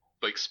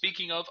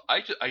 speaking of,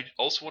 I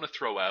also want to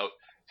throw out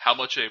how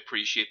much I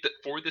appreciate that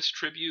for this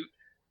tribute,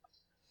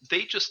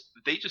 they just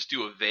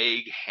do a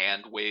vague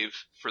hand wave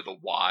for the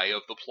why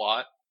of the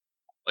plot.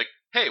 Like,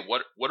 hey,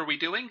 what are we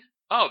doing?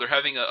 Oh, they're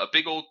having a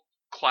big old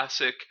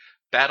classic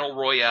battle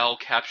royale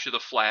capture the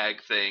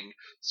flag thing.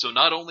 So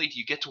not only do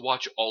you get to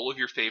watch all of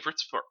your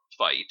favorites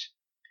fight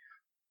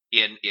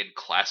in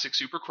classic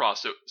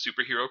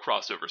superhero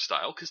crossover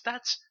style, because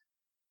that's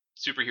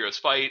superheroes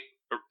fight,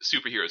 or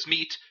superheroes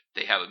meet,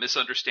 they have a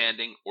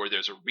misunderstanding, or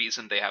there's a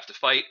reason they have to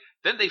fight,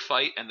 then they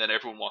fight, and then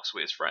everyone walks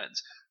away as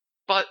friends.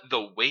 But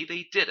the way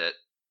they did it,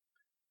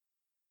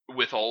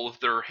 with all of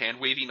their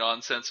hand-wavy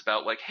nonsense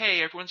about,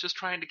 hey, everyone's just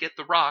trying to get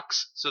the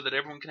rocks so that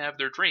everyone can have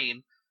their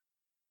dream,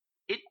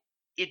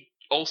 it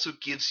also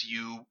gives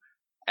you,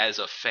 as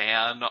a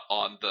fan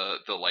on the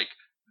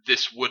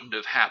this wouldn't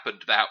have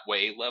happened that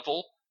way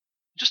level,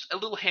 just a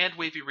little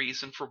hand-wavy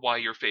reason for why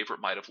your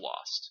favorite might have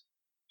lost.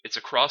 It's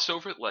a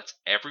crossover that lets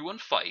everyone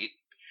fight,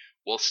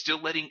 while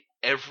still letting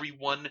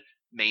everyone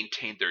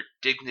maintain their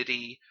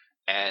dignity,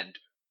 and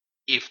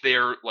if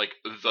they're,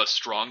 the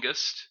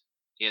strongest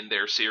in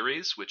their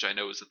series, which I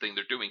know is the thing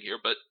they're doing here,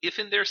 but if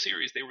in their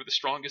series they were the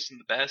strongest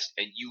and the best,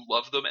 and you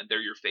love them and they're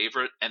your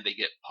favorite, and they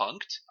get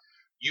punked,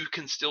 you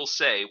can still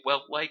say,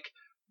 well, like,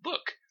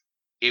 look,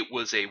 it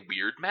was a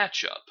weird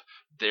matchup.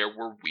 There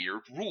were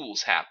weird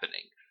rules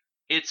happening.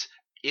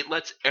 It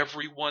lets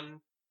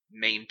everyone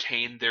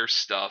maintain their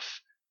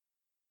stuff,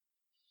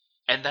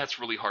 and that's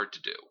really hard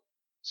to do.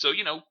 So,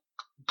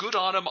 good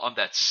on him on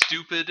that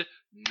stupid,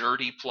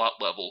 nerdy plot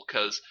level,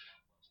 because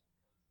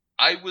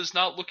I was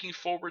not looking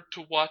forward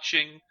to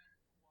watching,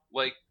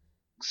 like,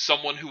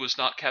 someone who was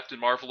not Captain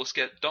Marvelous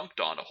get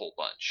dunked on a whole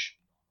bunch.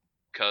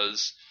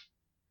 Because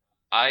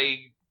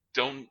I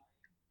don't.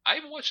 I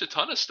haven't watched a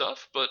ton of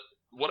stuff, but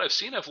what I've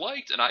seen I've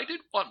liked, and I did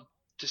want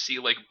to see,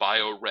 like,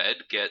 Bio Red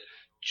get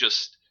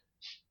just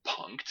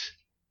punked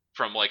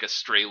from, like, a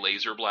stray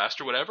laser blast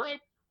or whatever. I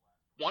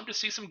wanted to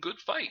see some good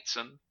fights,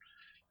 and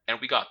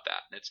we got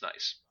that, and it's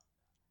nice.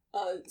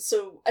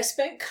 So I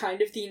spent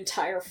kind of the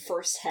entire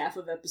first half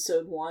of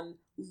episode 1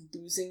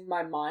 losing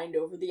my mind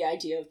over the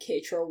idea of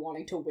Keiichiro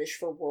wanting to wish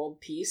for world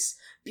peace,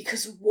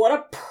 because what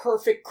a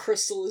perfect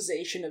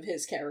crystallization of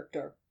his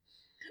character.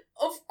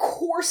 Of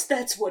course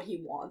that's what he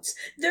wants.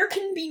 There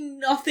can be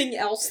nothing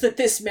else that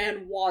this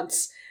man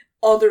wants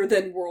other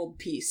than world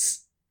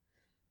peace.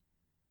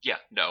 Yeah,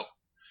 no.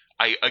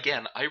 I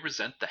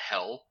resent the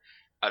hell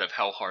out of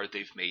how hard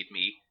they've made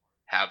me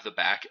have the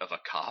back of a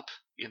cop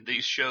in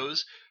these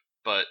shows,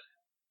 but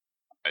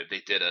they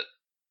did it.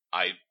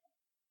 I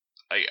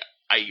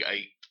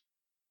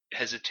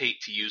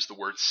hesitate to use the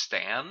word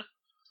stan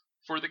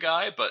for the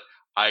guy, but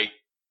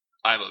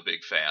I'm a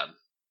big fan.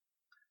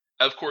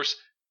 Of course,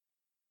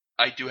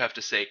 I do have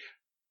to say,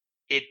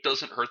 it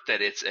doesn't hurt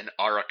that it's an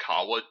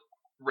Arakawa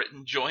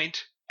written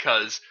joint,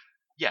 because,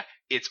 yeah,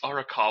 it's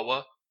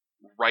Arakawa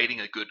writing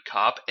a good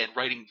cop, and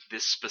writing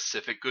this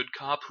specific good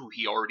cop who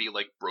he already,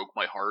 like, broke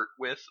my heart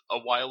with a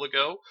while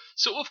ago,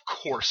 so of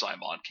course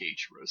I'm on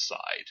Keiichiro's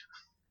side.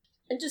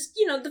 And just,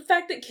 the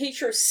fact that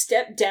Keiichiro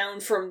stepped down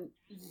from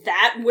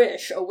that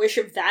wish, a wish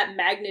of that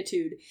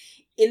magnitude,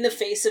 in the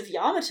face of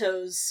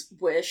Yamato's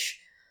wish,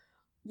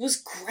 was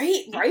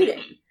great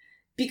writing.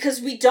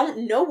 Because we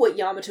don't know what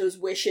Yamato's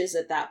wish is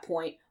at that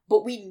point,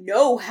 but we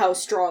know how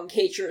strong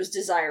Keiichiro's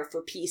desire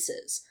for peace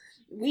is.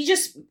 We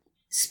just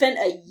spent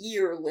a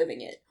year living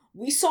it.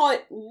 We saw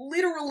it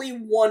literally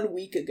 1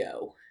 week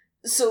ago.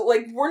 So,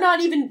 like, we're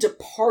not even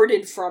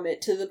departed from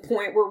it to the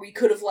point where we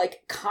could have,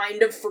 like,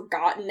 kind of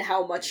forgotten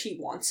how much he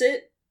wants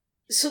it.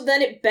 So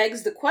then it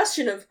begs the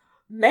question of,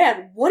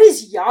 man, what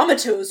is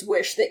Yamato's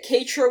wish that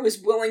Keiichiro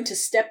is willing to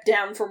step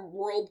down from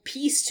world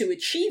peace to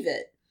achieve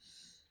it?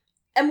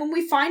 And when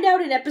we find out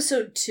in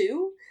episode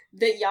 2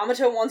 that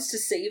Yamato wants to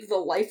save the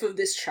life of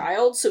this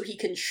child so he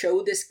can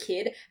show this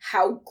kid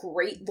how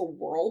great the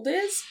world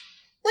is,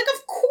 like,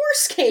 of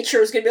course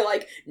Keiichiro's gonna be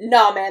like,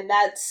 nah, man,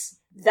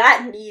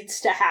 that needs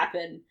to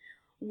happen.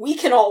 We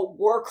can all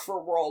work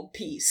for world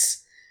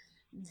peace.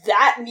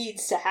 That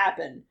needs to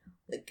happen.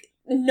 Like,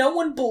 no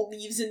one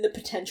believes in the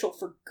potential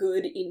for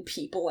good in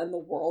people and the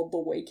world the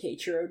way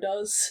Keiichiro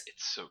does.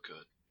 It's so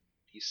good.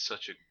 He's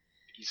such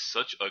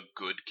a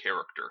good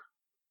character.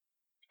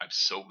 I'm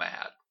so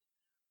mad.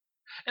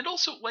 And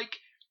also, like,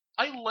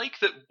 I like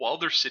that while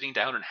they're sitting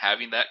down and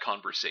having that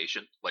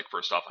conversation, like,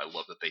 first off, I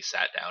love that they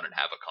sat down and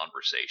have a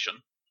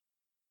conversation.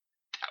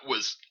 That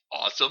was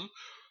awesome.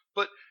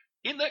 But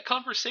in that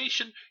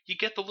conversation, you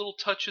get the little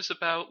touches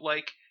about,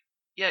 like,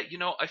 yeah,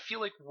 I feel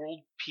like world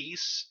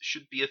peace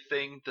should be a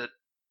thing that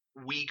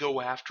we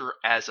go after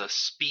as a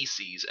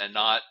species and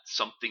not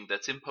something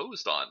that's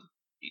imposed on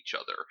each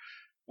other.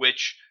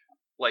 Which,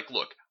 like,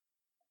 look,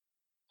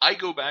 I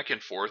go back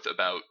and forth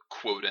about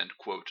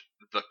quote-unquote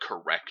the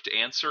correct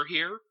answer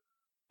here,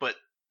 but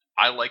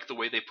I like the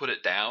way they put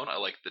it down, I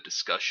like the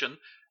discussion,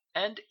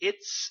 and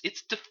it's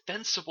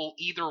defensible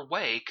either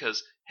way,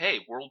 because,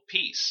 hey, world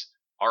peace.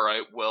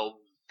 Alright, well,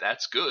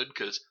 that's good,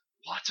 because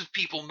lots of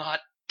people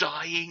not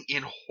dying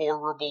in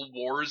horrible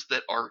wars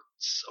that are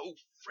so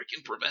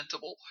freaking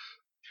preventable.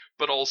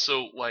 But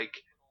also, like,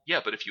 yeah,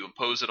 but if you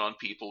impose it on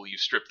people, you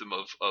strip them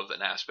of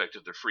an aspect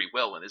of their free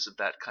will, and isn't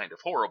that kind of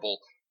horrible?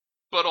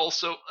 But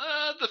also,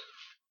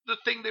 the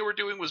thing they were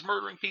doing was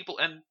murdering people,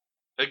 and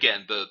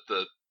again,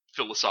 the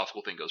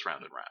philosophical thing goes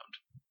round and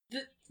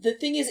round. The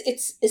thing is,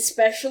 it's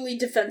especially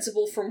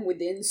defensible from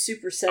within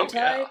Super Sentai,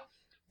 yeah.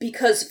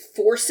 Because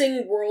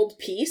forcing world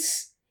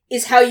peace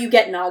is how you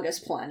get Naga's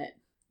planet.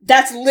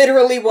 That's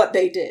literally what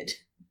they did.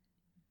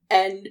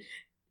 And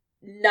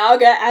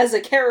Naga as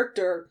a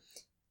character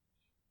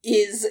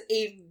is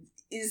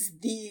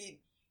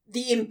the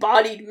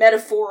embodied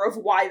metaphor of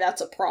why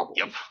that's a problem.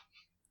 Yep.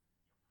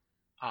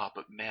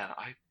 But man,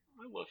 I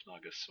love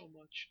Naga so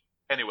much.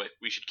 Anyway,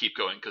 we should keep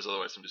going, because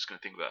otherwise I'm just going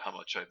to think about how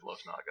much I love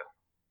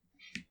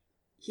Naga.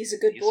 He's a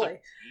good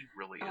boy. He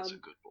really is a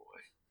good boy.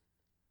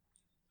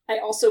 I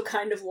also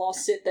kind of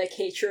lost it that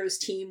Keiichiro's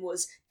team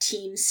was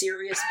Team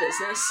Serious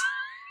Business.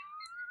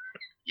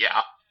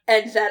 Yeah.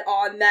 And that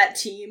on that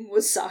team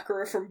was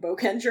Sakura from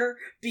Boukenger,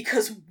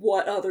 because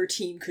what other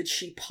team could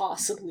she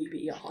possibly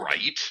be on?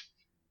 Right?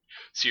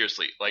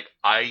 Seriously, like,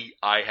 I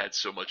had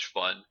so much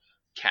fun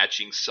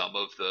catching some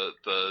of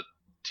the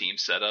team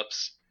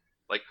setups.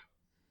 Like,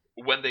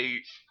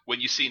 when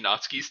you see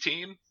Natsuki's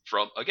team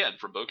from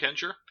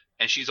Bokenger,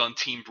 and she's on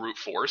Team Brute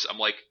Force, I'm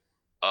like,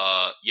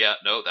 yeah,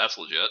 no, that's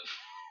legit.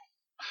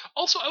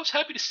 Also, I was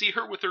happy to see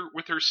her with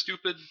her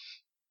stupid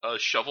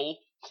shovel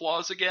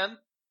claws again.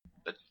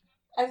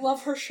 I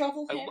love her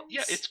shovel hands.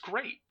 Yeah, it's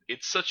great.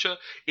 It's such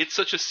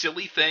a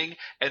silly thing,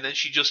 and then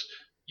she just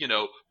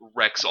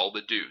wrecks all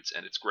the dudes,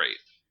 and it's great.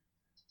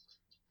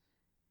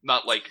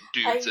 Not like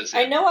dudes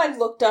I know I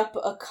looked up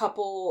a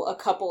couple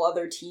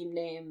other team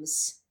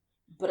names,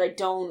 but I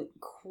don't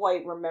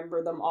quite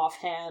remember them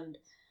offhand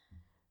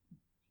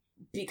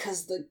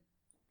because the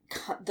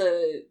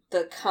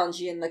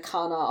kanji and the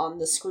kana on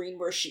the screen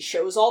where she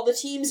shows all the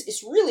teams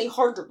is really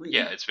hard to read.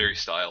 Yeah, it's very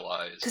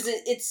stylized. Because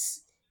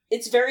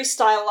it's very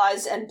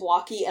stylized and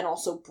blocky and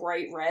also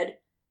bright red,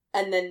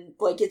 and then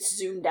it's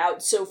zoomed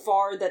out so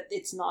far that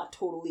it's not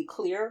totally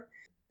clear.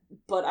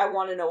 But I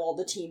want to know all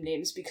the team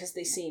names because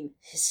they seem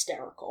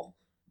hysterical.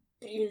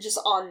 But even just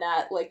on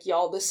that,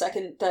 y'all, the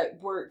second that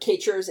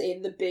Keiichiro's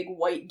in the big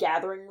white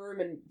gathering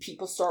room and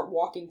people start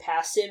walking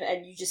past him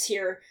and you just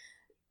hear,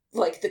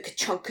 the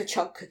ka-chunk,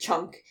 ka-chunk,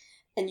 ka-chunk,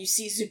 and you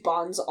see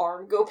Zuban's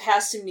arm go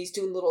past him and he's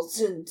doing little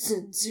zun,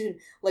 zun, zun.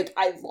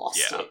 I lost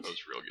it. Yeah, that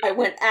was real good. I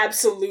went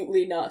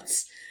absolutely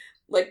nuts.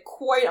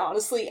 Quite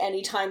honestly,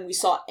 anytime we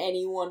saw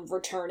anyone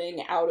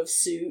returning out of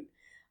suit,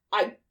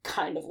 I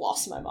kind of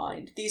lost my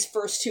mind. These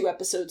first 2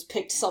 episodes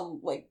picked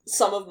some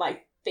of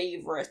my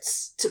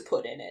favorites to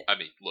put in it. I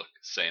mean, look,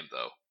 same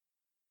though.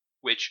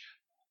 Which,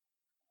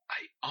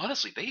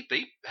 honestly,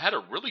 they had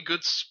a really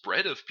good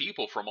spread of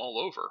people from all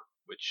over.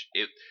 Which,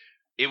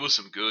 it was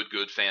some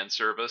good fan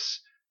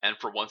service. And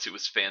for once it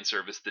was fan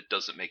service that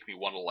doesn't make me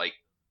want to,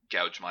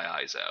 gouge my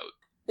eyes out.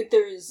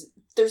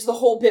 There's the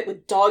whole bit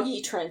with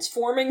Doggy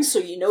transforming,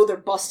 so they're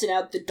busting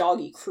out the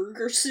Doggy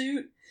Kruger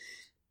suit.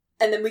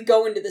 And then we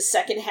go into the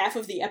second half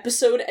of the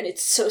episode, and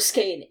it's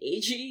Sosuke and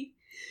Eiji.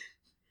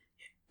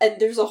 And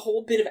there's a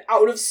whole bit of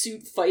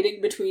out-of-suit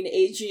fighting between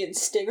Eiji and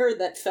Stinger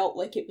that felt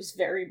like it was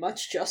very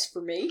much just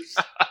for me.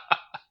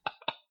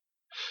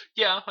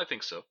 Yeah, I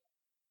think so.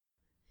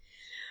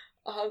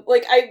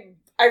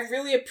 I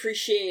really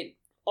appreciate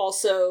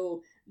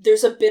also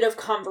there's a bit of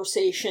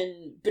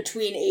conversation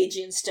between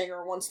Eiji and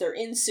Stinger once they're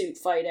in suit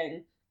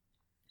fighting,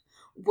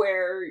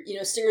 where,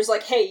 Stinger's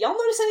like, hey, y'all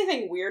notice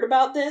anything weird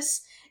about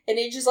this? And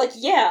Eiji's like,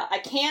 yeah, I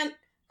can't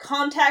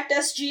contact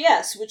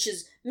SGS, which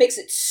makes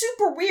it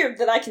super weird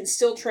that I can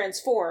still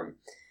transform.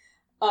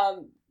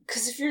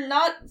 Because if you're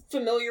not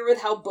familiar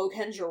with how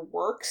Bokenger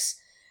works,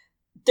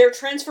 their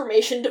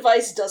transformation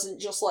device doesn't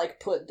just,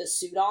 put the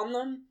suit on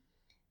them.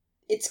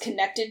 It's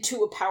connected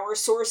to a power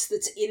source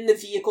that's in the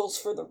vehicles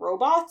for the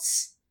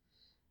robots.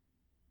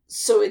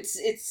 So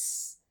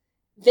it's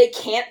they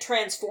can't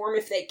transform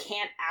if they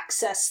can't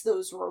access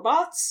those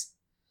robots.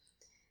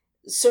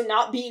 So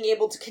not being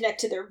able to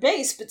connect to their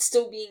base, but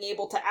still being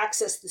able to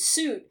access the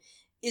suit,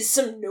 is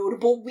some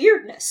notable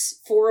weirdness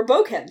for a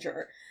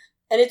Bokenger.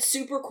 And it's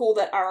super cool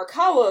that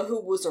Arakawa,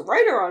 who was a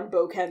writer on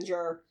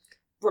Bokenger,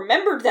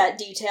 remembered that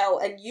detail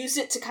and used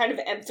it to kind of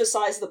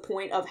emphasize the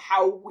point of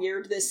how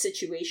weird this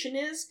situation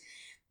is,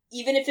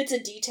 even if it's a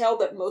detail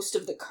that most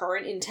of the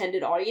current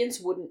intended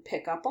audience wouldn't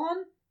pick up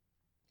on.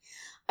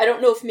 I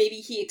don't know if maybe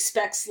he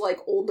expects,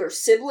 older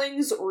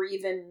siblings or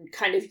even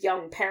kind of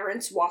young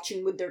parents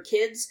watching with their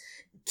kids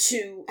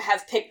to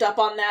have picked up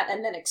on that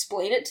and then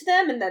explain it to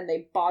them, and then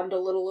they bond a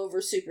little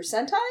over Super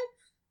Sentai.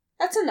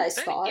 That's a nice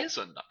thought.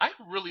 I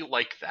really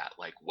like that.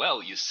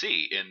 You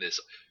see, in this...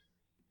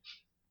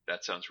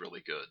 That sounds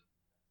really good.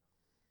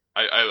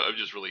 I'm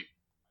just really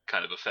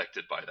kind of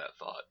affected by that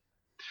thought.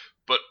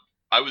 But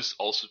I was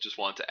also just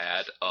wanting to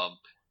add,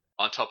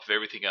 on top of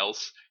everything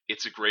else,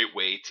 it's a great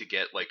way to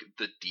get,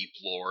 the deep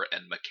lore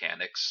and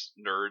mechanics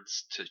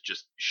nerds to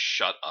just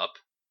shut up.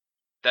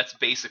 That's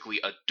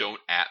basically a don't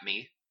at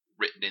me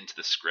written into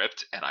the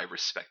script, and I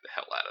respect the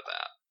hell out of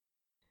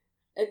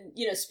that.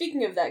 And,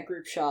 speaking of that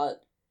group shot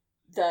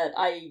that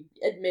I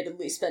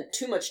admittedly spent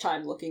too much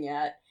time looking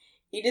at,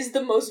 it is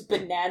the most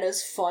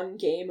bananas fun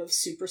game of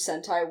Super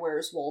Sentai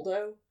Where's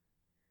Waldo.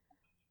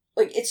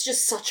 It's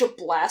just such a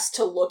blast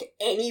to look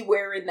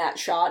anywhere in that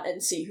shot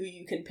and see who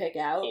you can pick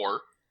out.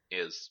 Or,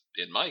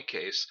 in my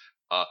case,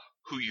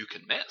 who you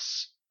can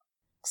miss.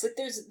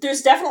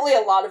 There's definitely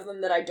a lot of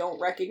them that I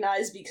don't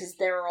recognize because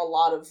there are a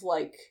lot of,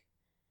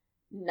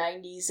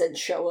 90s and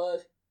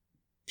Showa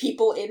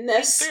people in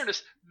this. In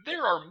fairness,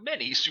 there are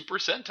many Super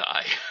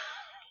Sentai.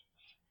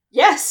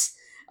 Yes!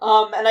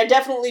 And I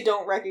definitely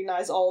don't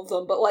recognize all of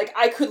them, but,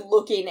 I could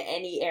look in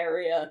any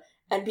area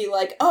and be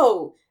like,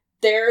 oh,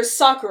 there's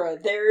Sakura,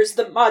 there's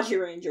the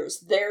Maji Rangers,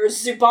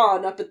 there's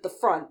Zuban up at the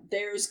front,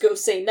 there's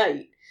Gosei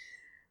Knight.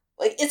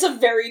 It's a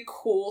very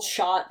cool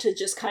shot to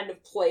just kind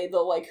of play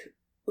the,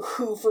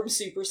 who from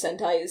Super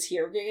Sentai is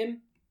here game.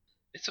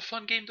 It's a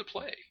fun game to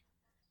play.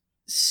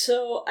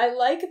 So, I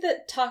like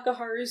that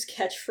Takaharu's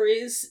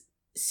catchphrase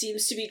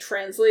seems to be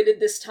translated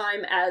this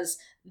time as,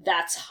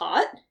 that's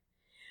hot.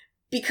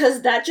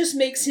 Because that just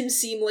makes him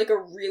seem like a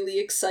really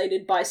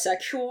excited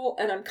bisexual,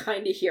 and I'm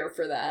kinda here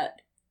for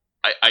that.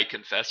 I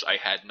confess I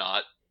had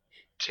not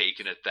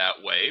taken it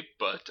that way,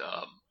 but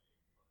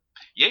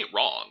you ain't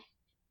wrong.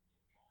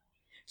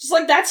 Just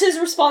like, that's his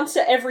response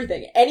to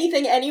everything.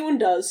 Anything anyone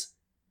does,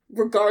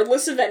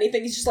 regardless of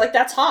anything, he's just like,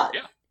 that's hot.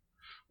 Yeah.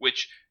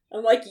 Which...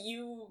 I'm like,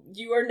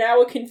 you are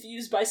now a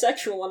confused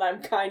bisexual, and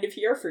I'm kind of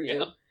here for you.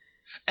 Yeah.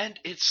 And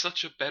it's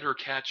such a better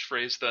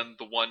catchphrase than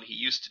the one he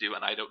used to do,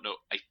 and I don't know,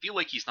 I feel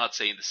like he's not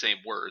saying the same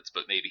words,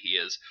 but maybe he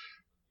is.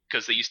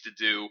 Because they used to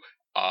do,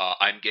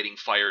 I'm getting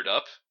fired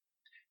up,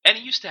 and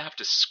he used to have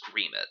to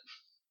scream it.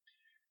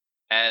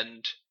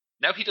 And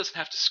now he doesn't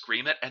have to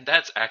scream it, and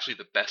that's actually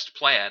the best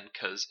plan,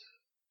 because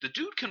the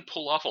dude can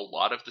pull off a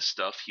lot of the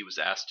stuff he was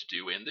asked to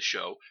do in the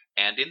show,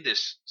 and in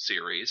this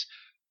series,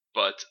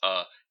 but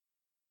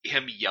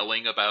him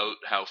yelling about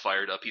how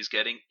fired up he's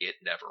getting, it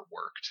never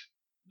worked.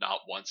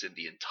 Not once in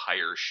the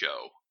entire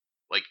show.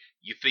 Like,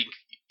 you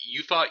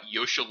thought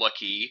Yosha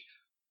Lucky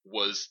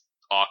was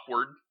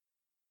awkward?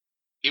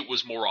 It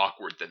was more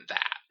awkward than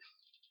that.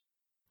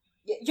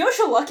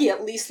 Yosha Lucky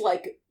at least,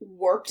 like,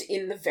 worked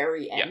in the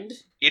very end.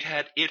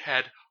 Yeah. It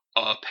had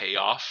a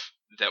payoff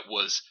that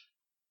was,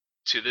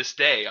 to this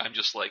day, I'm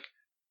just like,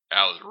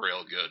 that was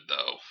real good,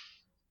 though.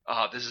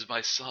 This is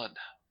my son,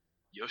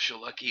 Yosha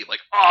Lucky.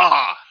 Like,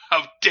 how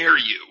dare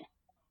you!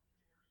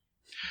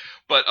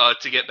 But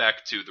to get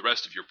back to the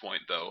rest of your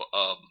point, though,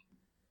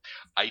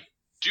 I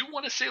do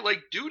want to say,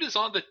 like, dude is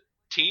on the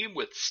team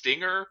with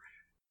Stinger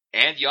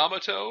and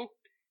Yamato,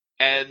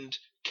 and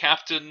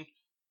Captain,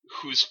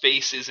 whose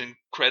face is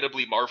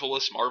incredibly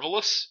marvelous.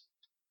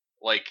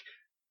 Like,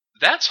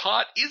 that's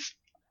hot is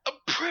a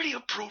pretty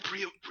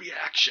appropriate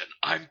reaction,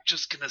 I'm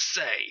just gonna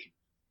say.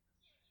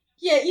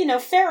 Yeah,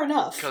 fair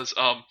enough. Because,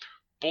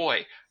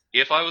 boy,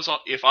 if I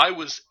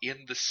was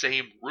in the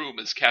same room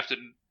as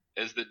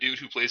the dude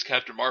who plays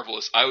Captain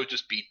Marvelous, I would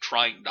just be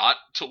trying not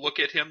to look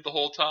at him the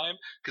whole time,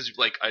 because,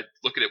 like, I'd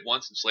look at it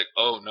once and it's like,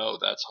 oh no,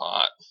 that's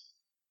hot.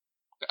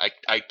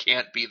 I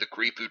can't be the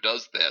creep who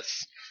does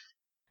this.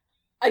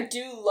 I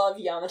do love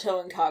Yamato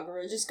and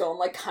Kagura just going,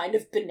 like, kind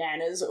of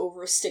bananas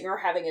over Stinger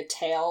having a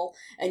tail,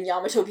 and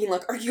Yamato being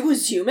like, are you a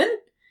human?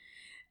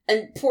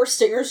 And poor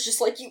Stinger's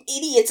just like, you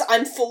idiots,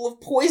 I'm full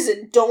of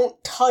poison,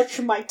 don't touch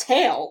my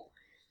tail.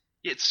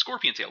 Yeah, it's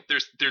Scorpion Tail.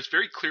 There's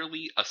very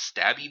clearly a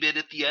stabby bit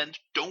at the end.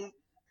 Don't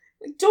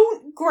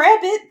grab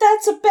it,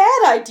 that's a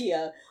bad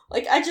idea.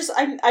 Like,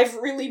 I've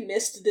really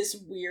missed this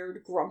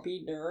weird,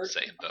 grumpy nerd.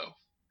 Same, though.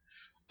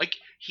 Like,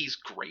 he's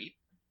great,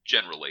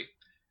 generally.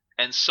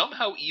 And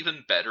somehow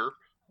even better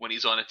when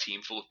he's on a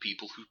team full of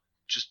people who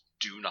just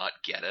do not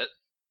get it.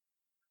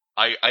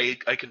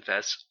 I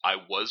confess, I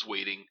was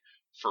waiting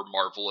for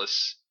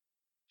Marvelous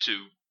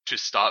to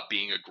stop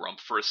being a grump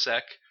for a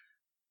sec,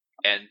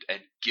 and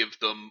give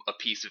them a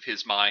piece of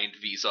his mind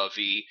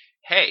vis-a-vis,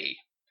 hey,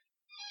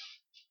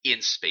 in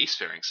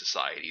spacefaring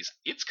societies,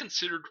 it's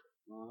considered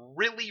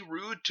really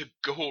rude to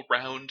go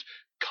around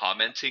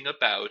commenting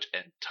about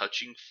and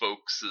touching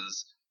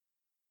folks'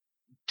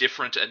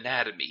 different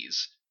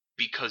anatomies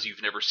because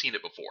you've never seen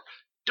it before.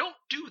 Don't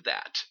do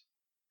that.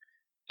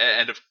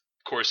 And of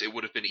course, it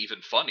would have been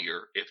even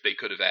funnier if they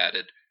could have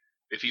added,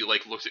 if he,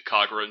 like, looked at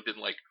Kagura and been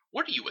like,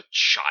 what are you, a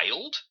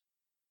child?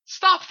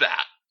 Stop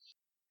that!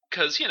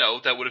 Because,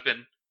 that would have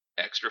been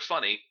extra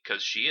funny,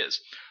 because she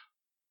is.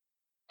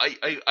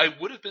 I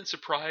would have been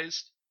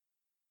surprised.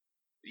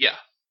 Yeah,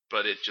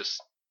 but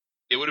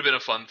it would have been a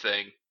fun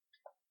thing.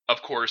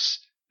 Of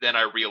course, then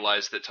I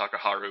realized that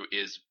Takaharu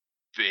is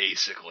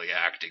basically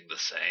acting the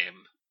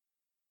same.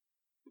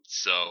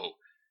 So,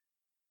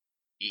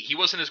 he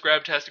wasn't as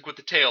grabtastic with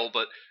the tail,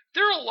 but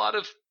there are a lot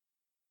of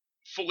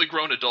fully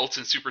grown adults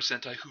in Super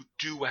Sentai who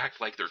do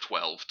act like they're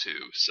 12, too,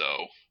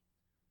 so...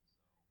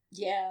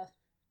 Yeah.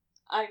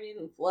 I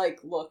mean, like,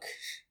 look,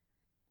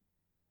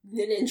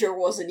 Ninja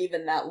wasn't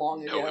even that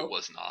long ago. No, it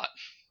was not.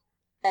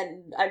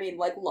 And, I mean,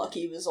 like,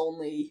 Lucky was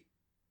only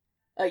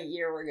a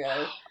year ago.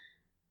 Wow.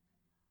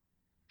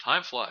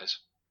 Time flies.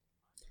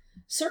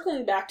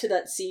 Circling back to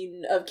that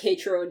scene of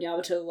Keiichiro and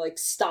Yamato, like,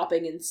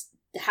 stopping and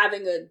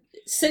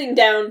sitting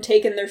down,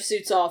 taking their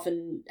suits off,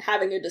 and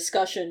having a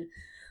discussion,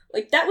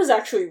 like, that was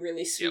actually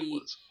really sweet. Yeah, it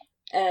was.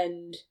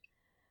 And...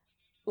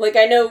 like,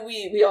 I know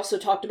we also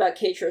talked about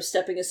Keiichiro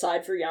stepping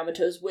aside for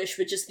Yamato's wish,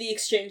 but just the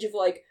exchange of,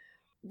 like,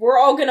 we're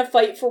all gonna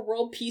fight for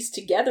world peace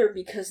together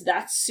because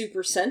that's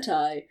Super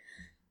Sentai.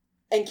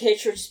 And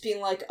Keiichiro just being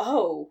like,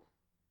 oh,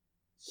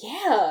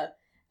 yeah.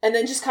 And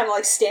then just kind of,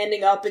 like,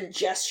 standing up and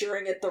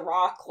gesturing at the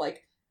rock,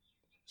 like,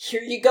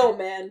 here you go,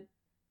 man.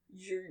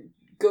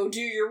 Go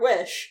do your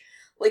wish.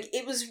 Like,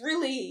 it was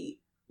really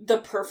the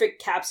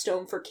perfect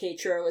capstone for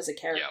Keiichiro as a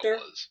character. Yeah, it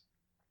was.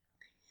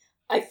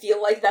 I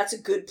feel like that's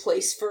a good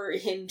place for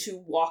him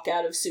to walk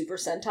out of Super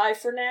Sentai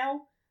for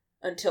now,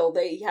 until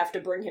they have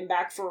to bring him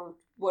back for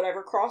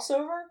whatever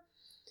crossover.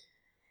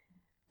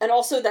 And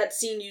also that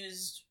scene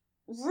used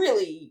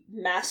really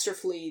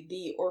masterfully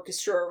the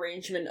orchestra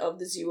arrangement of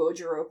the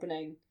Zyuohger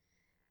opening.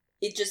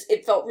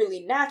 It felt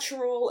really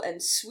natural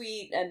and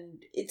sweet,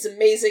 and it's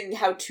amazing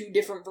how two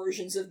different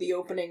versions of the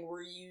opening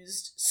were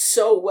used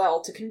so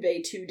well to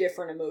convey two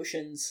different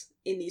emotions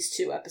in these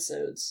two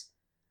episodes.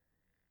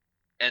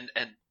 and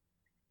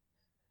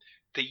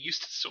they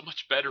used it so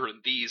much better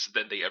in these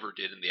than they ever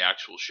did in the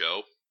actual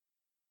show,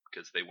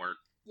 because they weren't.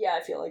 Yeah,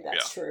 I feel like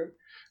that's true.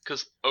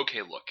 Because,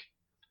 okay, look,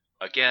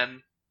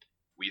 again,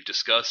 we've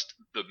discussed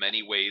the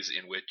many ways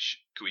in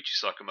which Koichi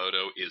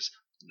Sakamoto is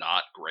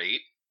not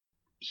great.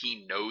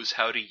 He knows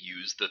how to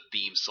use the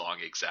theme song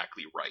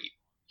exactly right.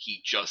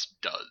 He just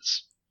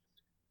does.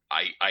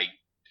 I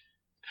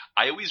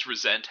always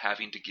resent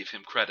having to give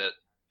him credit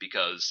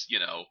because,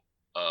 he's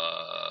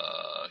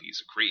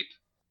a creep.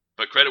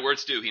 But credit where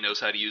it's due, he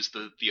knows how to use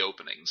the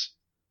openings.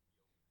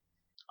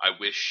 I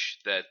wish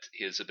that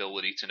his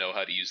ability to know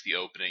how to use the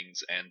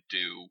openings and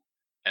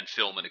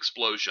film an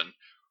explosion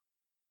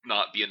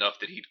not be enough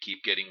that he'd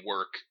keep getting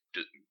work,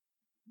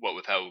 what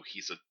with how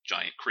he's a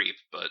giant creep,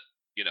 but,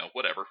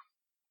 whatever.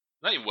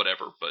 Not even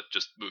whatever, but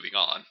just moving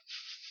on.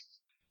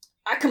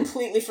 I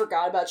completely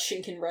forgot about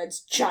Shinken Red's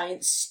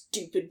giant,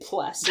 stupid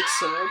plastic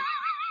sword.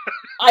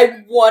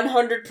 I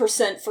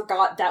 100%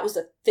 forgot that was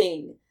a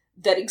thing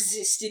that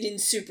existed in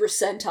Super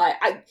Sentai.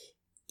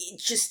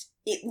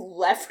 It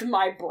left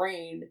my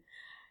brain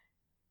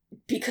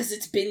because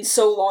it's been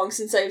so long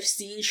since I've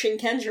seen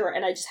Shinkenger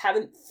and I just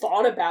haven't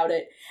thought about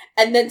it.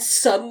 And then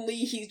suddenly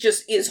he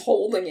just is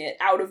holding it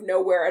out of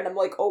nowhere and I'm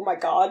like, oh my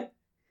god,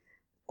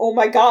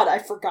 I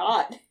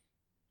forgot.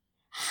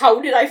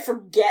 How did I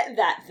forget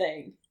that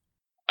thing?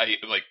 I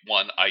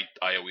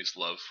always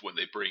love when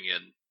they bring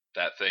in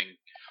that thing.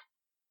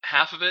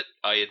 Half of it,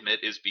 I admit,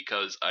 is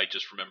because I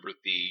just remember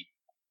the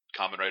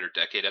Kamen Rider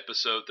Decade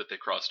episode that they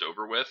crossed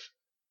over with,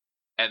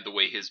 and the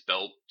way his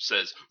belt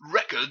says,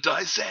 Rekka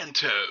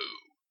Daisanto!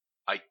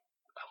 I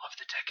love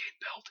the Decade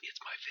belt. It's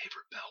my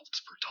favorite belt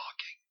for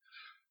talking.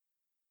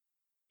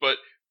 But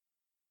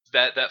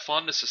that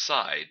fondness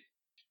aside,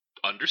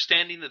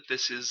 understanding that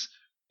this is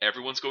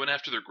everyone's going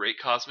after their great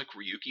cosmic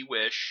Ryuki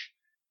wish,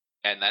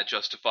 and that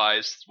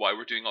justifies why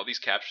we're doing all these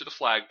capture the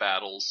flag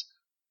battles,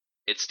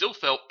 it still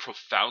felt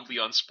profoundly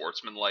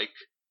unsportsmanlike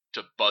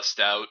to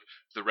bust out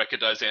the Rekka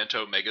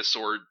Daisanto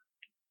Megazord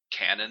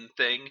cannon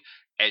thing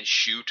and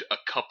shoot a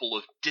couple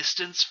of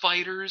distance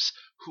fighters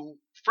who,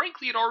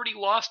 frankly, had already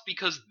lost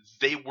because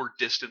they were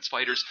distance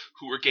fighters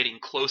who were getting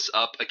close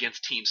up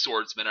against Team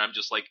Swordsman. I'm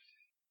just like,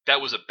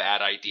 that was a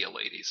bad idea,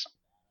 ladies.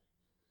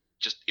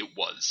 Just, it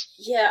was.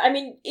 Yeah, I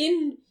mean,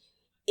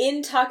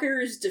 in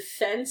Takeru's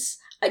defense,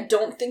 I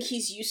don't think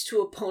he's used to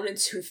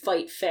opponents who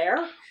fight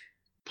fair.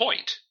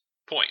 Point.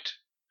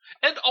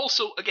 And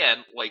also,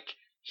 again, like,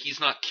 he's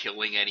not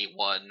killing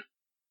anyone,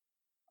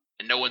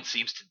 and no one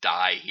seems to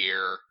die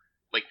here.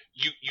 Like,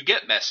 you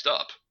get messed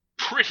up.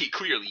 Pretty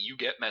clearly, you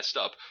get messed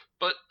up,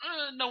 but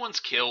no one's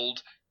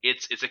killed.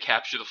 It's a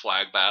capture the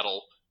flag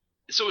battle,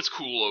 so it's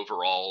cool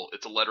overall.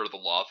 It's a letter of the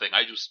law thing.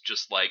 I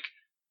just like,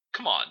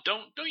 come on,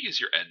 don't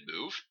use your end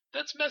move.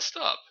 That's messed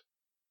up.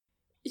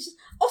 It's just,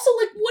 also,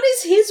 like, what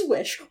is his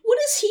wish? What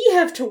does he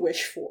have to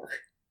wish for?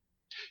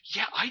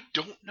 Yeah, I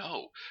don't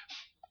know.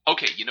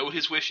 Okay, you know what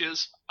his wish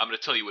is? I'm going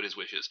to tell you what his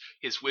wish is.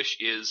 His wish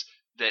is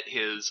that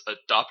his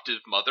adoptive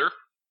mother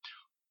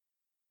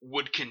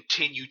would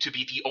continue to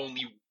be the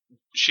only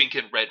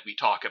Shinken Red we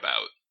talk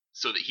about,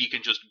 so that he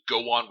can just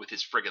go on with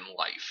his friggin'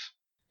 life.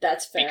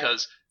 That's fair.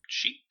 Because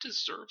she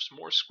deserves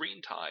more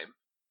screen time.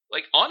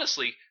 Like,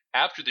 honestly,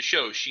 after the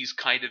show, she's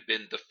kind of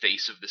been the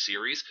face of the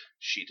series.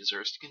 She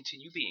deserves to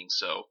continue being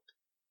so.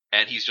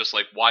 And he's just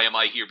like, why am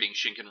I here being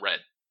Shinken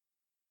Red?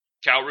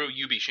 Kaoru,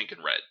 you be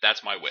Shinken Red.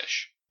 That's my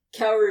wish.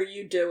 Kaoru,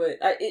 you do it.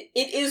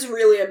 It is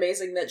really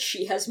amazing that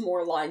she has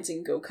more lines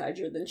in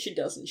Gokaiger than she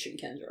does in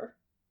Shinkenger.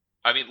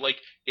 I mean,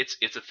 like, it's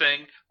a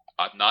thing.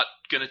 I'm not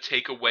gonna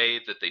take away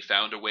that they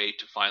found a way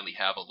to finally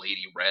have a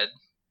Lady Red.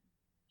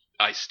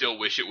 I still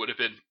wish it would have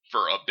been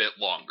for a bit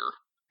longer.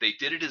 They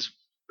did it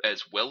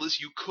as well as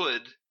you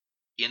could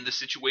in the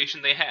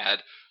situation they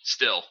had,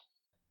 still.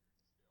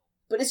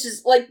 But it's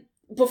just, like,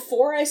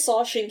 before I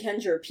saw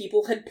Shinkenger,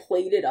 people had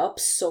played it up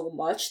so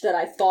much that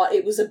I thought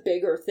it was a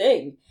bigger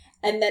thing.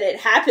 And then it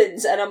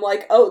happens, and I'm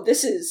like, oh,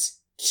 this is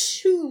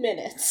 2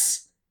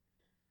 minutes.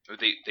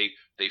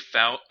 They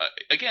found,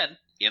 again,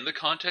 in the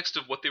context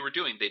of what they were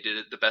doing, they did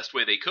it the best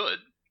way they could.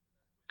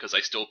 Because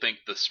I still think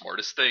the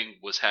smartest thing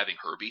was having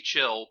her be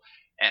chill,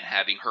 and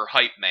having her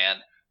hype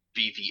man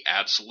be the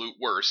absolute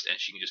worst, and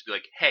she can just be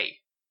like, hey,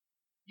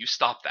 you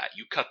stop that,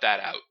 you cut that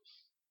out.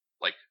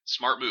 Like,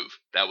 smart move.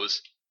 That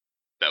was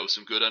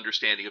some good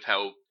understanding of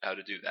how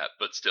to do that.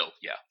 But still,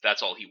 yeah,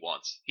 that's all he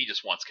wants. He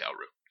just wants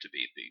Kaoru to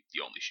be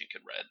the only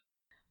Shinken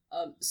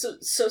Red. So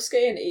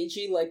Sosuke and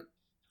Eiji, like,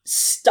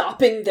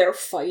 stopping their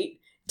fight,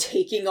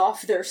 taking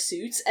off their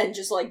suits, and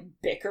just, like,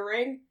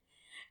 bickering.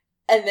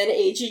 And then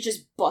Eiji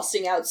just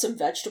busting out some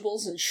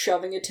vegetables and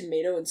shoving a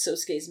tomato in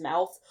Sosuke's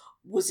mouth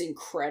was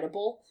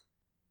incredible.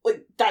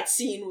 Like, that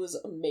scene was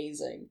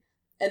amazing.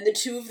 And the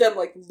two of them,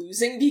 like,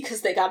 losing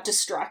because they got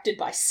distracted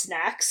by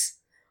snacks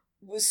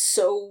was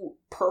so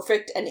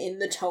perfect and in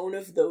the tone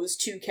of those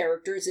two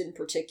characters in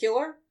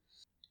particular.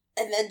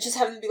 And then just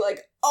having to be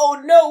like,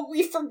 oh no,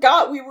 we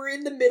forgot we were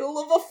in the middle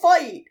of a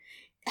fight!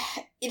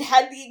 it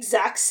had the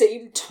exact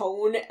same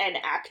tone and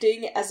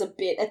acting as a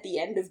bit at the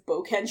end of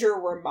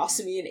Bokenger, where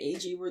Masumi and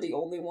Eiji were the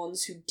only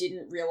ones who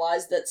didn't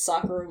realize that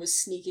Sakura was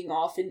sneaking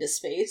off into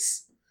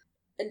space.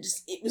 And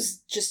it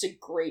was just a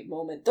great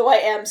moment. Though I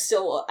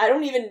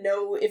don't even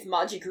know if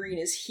Maji Green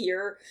is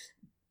here,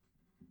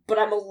 but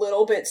I'm a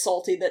little bit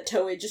salty that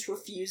Toei just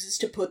refuses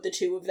to put the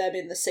two of them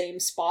in the same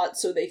spot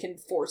so they can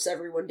force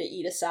everyone to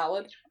eat a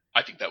salad.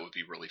 I think that would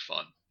be really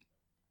fun.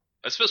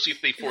 Especially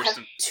if they force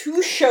them...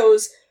 two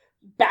shows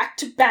back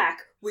to back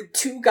with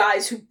two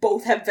guys who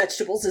both have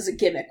vegetables as a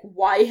gimmick.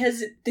 Why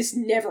has this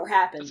never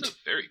happened? That's a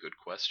very good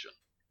question.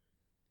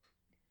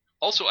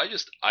 Also, I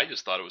just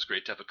thought it was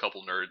great to have a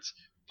couple nerds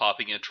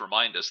popping in to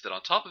remind us that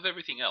on top of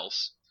everything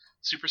else,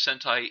 Super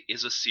Sentai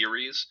is a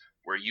series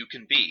where you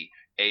can be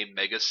a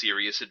mega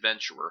serious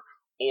adventurer,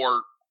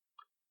 or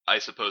I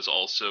suppose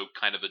also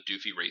kind of a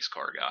doofy race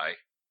car guy.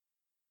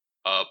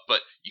 But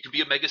you can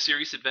be a mega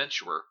serious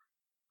adventurer,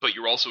 but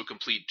you're also a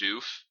complete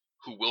doof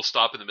who will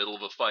stop in the middle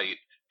of a fight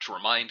to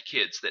remind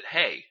kids that,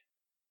 hey,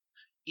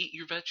 eat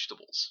your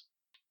vegetables.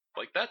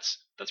 Like, that's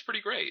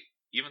pretty great.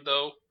 Even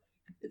though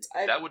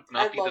that would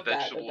not be the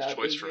vegetable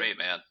choice for me,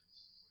 man.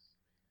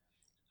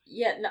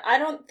 Yeah, no, I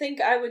don't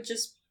think I would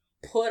just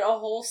put a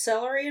whole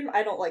celery in.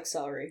 I don't like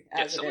celery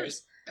as it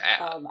is.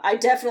 Bad. I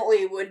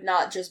definitely would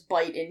not just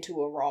bite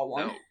into a raw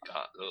one. No,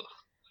 God, ugh.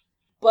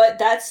 But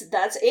that's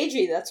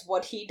Eiji. That's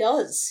what he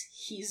does.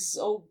 He's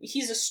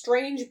a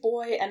strange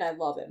boy, and I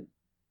love him.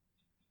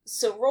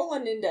 So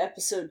rolling into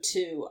episode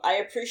 2, I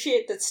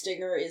appreciate that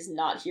Stinger is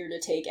not here to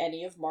take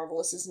any of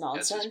Marvelous's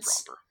nonsense. As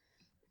is proper.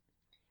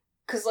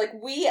 Because, like,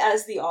 we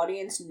as the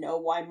audience know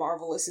why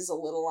Marvelous is a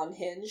little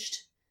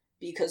unhinged,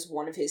 because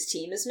one of his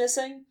team is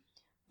missing.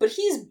 But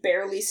he's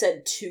barely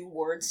said 2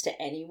 words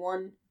to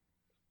anyone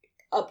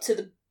up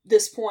to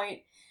this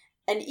point.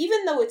 And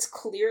even though it's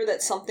clear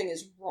that something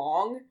is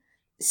wrong,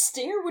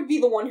 Stinger would be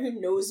the one who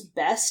knows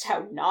best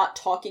how not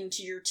talking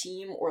to your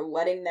team or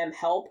letting them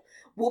help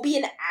will be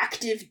an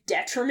active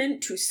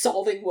detriment to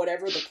solving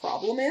whatever the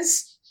problem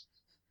is.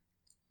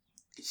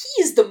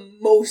 He is the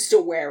most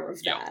aware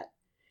of that.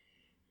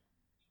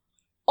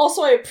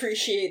 Also, I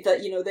appreciate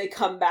that, they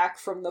come back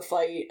from the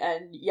fight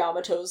and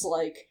Yamato's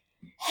like,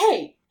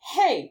 hey,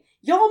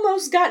 you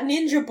almost got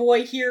Ninja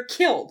Boy here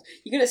killed.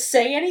 You gonna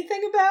say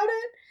anything about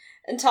it?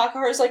 And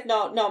Takaharu's like,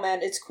 no,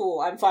 man, it's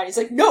cool, I'm fine. He's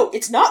like, no,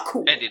 it's not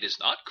cool. And it is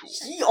not cool.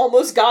 He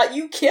almost got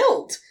you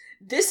killed.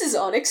 This is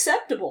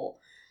unacceptable.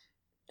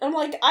 I'm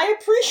like, I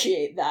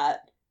appreciate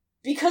that.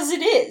 Because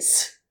it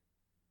is.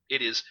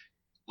 It is.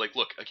 Like,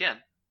 look, again,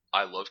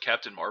 I love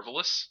Captain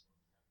Marvelous,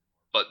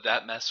 but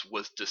that mess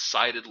was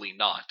decidedly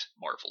not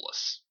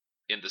marvelous,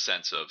 in the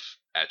sense of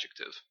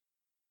adjective,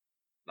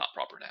 not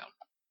proper noun.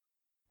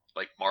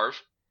 Like, Marv,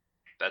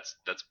 that's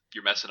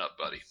you're messing up,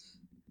 buddy.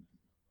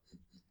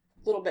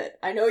 A little bit.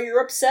 I know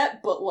you're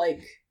upset, but,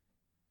 like,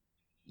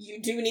 you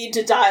do need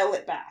to dial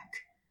it back.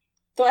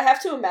 Though I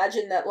have to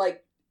imagine that,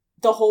 like,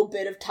 the whole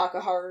bit of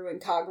Takaharu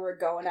and Kagura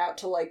going out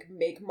to, like,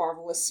 make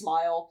Marvelous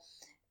smile,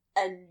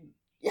 and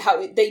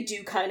how they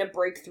do kind of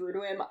break through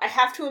to him, I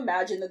have to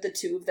imagine that the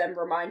two of them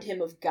remind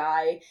him of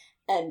Guy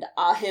and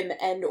Ahim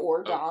and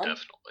Orgon. Oh,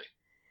 definitely.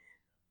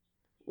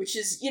 Which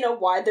is,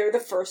 why they're the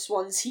first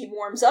ones he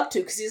warms up to,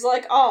 because he's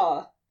like,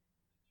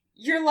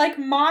 you're like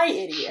my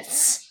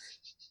idiots.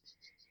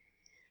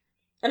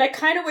 And I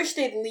kind of wish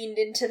they'd leaned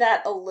into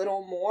that a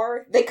little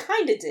more. They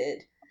kind of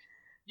did.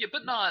 Yeah,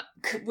 but not...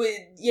 With,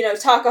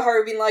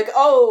 Takaharu being like,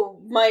 oh,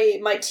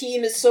 my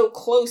team is so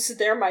close,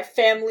 they're my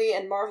family,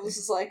 and Marvelous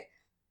is like,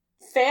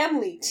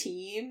 family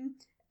team?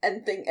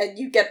 And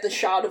you get the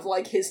shot of,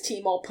 like, his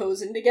team all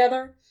posing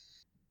together.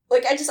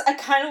 Like, I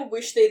kind of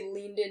wish they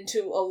leaned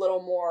into a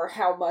little more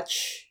how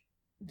much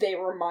they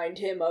remind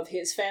him of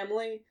his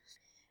family.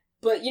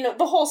 But,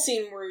 the whole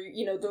scene where,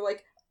 they're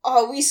like,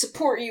 oh, we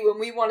support you and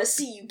we want to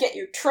see you get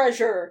your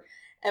treasure,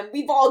 and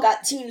we've all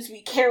got teams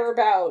we care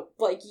about,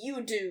 like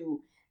you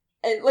do.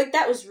 And, like,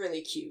 that was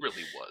really cute. It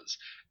really was.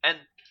 And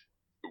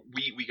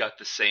we got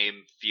the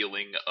same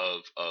feeling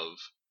of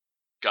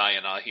Guy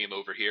and Ahim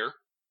over here,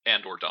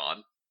 and or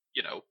Don,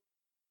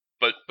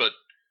 But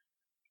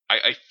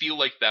I feel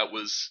like that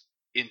was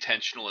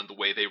intentional in the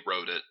way they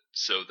wrote it,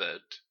 so that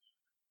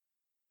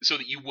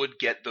you would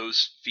get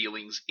those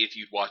feelings if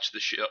you'd watched the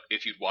show,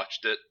 if you'd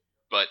watched it.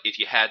 But if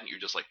you hadn't, you're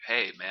just like,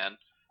 hey, man,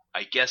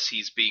 I guess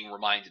he's being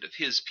reminded of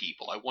his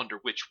people. I wonder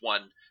which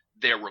one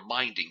they're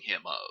reminding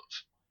him of.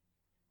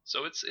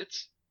 So it's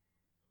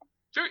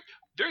very,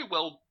 very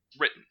well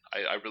written.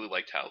 I really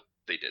liked how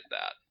they did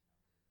that.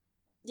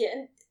 Yeah,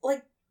 and,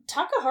 like,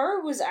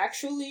 Takaharu was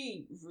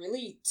actually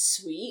really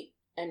sweet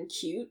and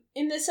cute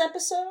in this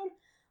episode.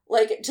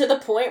 Like, to the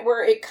point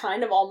where it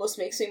kind of almost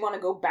makes me want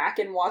to go back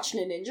and watch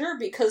Ninja,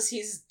 because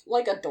he's,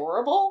 like,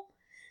 adorable.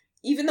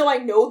 Even though I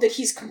know that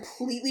he's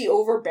completely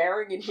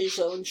overbearing in his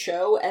own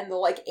show, and the,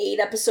 like, 8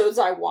 episodes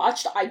I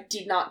watched, I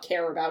did not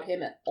care about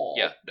him at all.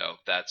 Yeah, no,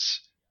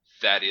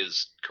 that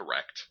is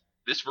correct.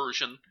 This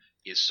version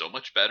is so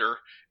much better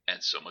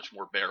and so much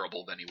more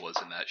bearable than he was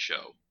in that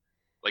show.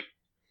 Like,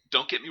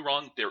 don't get me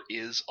wrong, there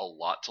is a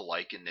lot to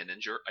like in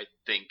Ninja. I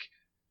think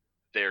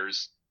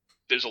there's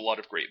a lot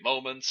of great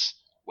moments.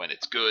 When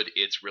it's good,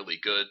 it's really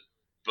good,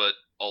 but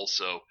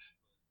also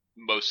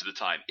most of the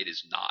time it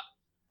is not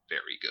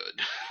very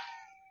good.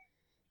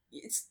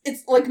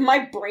 It's like my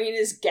brain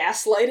is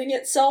gaslighting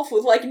itself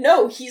with like,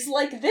 no, he's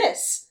like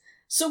this.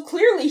 So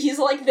clearly he's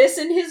like this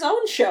in his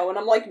own show, and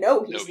I'm like,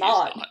 no, he's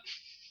not.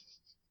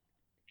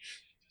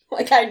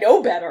 Like, I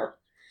know better.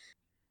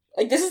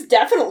 Like, this is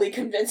definitely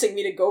convincing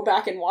me to go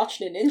back and watch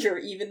Ninja,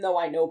 even though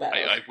I know better.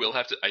 I do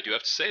have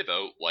to say,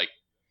 though, like,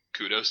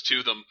 kudos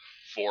to them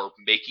for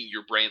making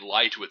your brain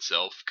lie to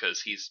itself,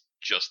 because he's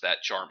just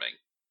that charming.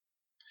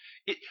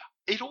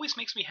 It always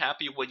makes me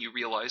happy when you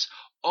realize,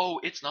 oh,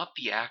 it's not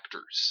the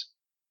actors.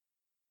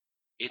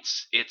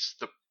 It's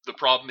the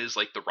problem is,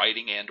 like, the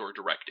writing and or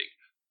directing.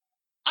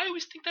 I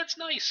always think that's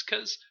nice,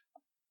 because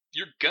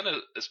you're gonna,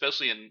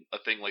 especially in a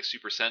thing like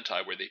Super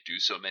Sentai where they do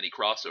so many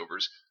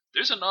crossovers,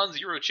 there's a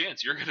non-zero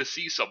chance you're gonna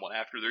see someone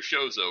after their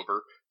show's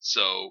over,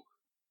 so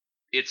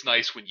it's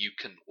nice when you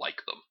can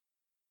like them.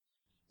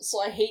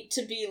 So I hate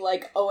to be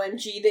like,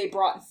 OMG, they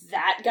brought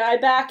that guy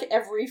back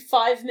every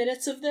 5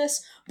 minutes of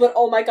this, but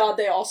oh my god,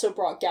 they also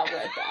brought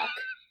Galred back.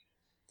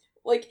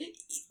 Like,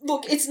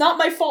 look, it's not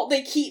my fault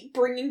they keep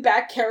bringing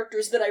back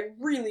characters that I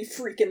really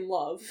freaking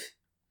love.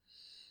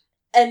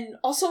 And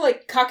also,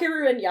 like,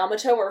 Kakeru and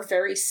Yamato are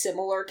very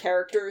similar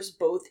characters,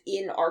 both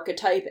in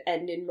archetype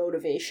and in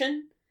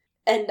motivation.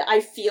 And I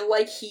feel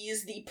like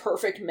he's the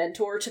perfect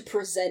mentor to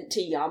present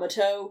to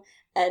Yamato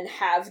and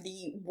have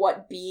the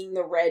what being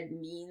the red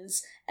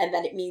means, and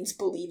that it means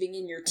believing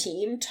in your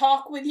team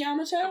talk with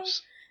Yamato.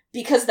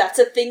 Because that's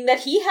a thing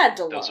that he had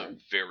to learn. That was a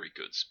very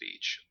good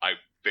speech. I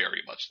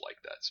very much like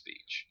that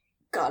speech.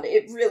 God,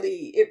 it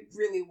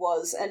really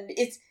was. And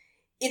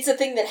it's a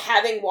thing that,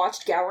 having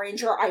watched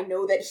Gaoranger, I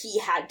know that he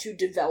had to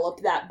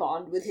develop that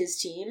bond with his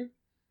team.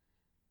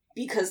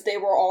 Because they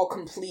were all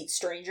complete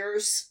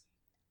strangers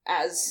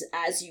as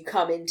you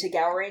come into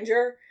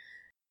Gaoranger.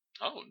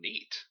 Oh,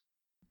 neat.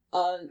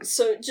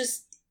 So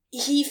just,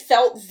 he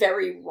felt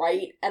very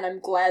right, and I'm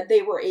glad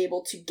they were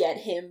able to get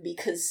him,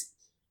 because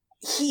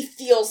he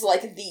feels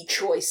like the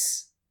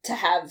choice to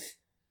have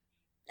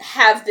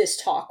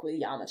this talk with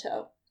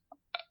Yamato.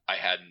 I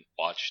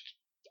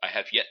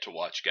have yet to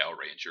watch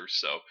Gaoranger,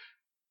 so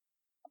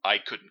I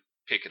couldn't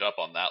pick it up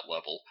on that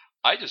level.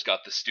 I just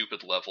got the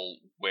stupid level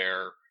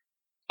where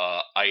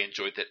I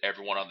enjoyed that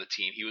everyone on the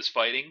team he was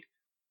fighting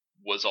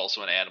was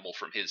also an animal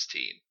from his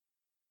team.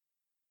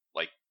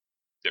 Like,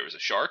 there was a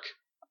shark,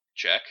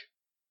 check.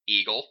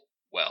 Eagle,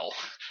 well.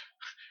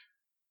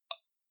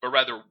 Or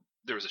rather,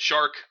 there was a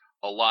shark,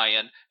 a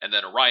lion, and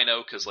then a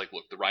rhino, because, like,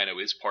 look, the rhino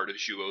is part of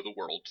Zhuo the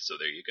World, so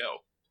there you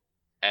go.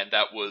 And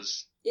that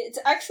was... It's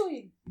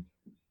actually...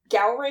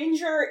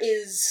 Gaoranger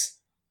is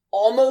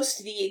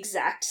almost the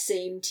exact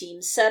same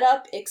team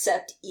setup,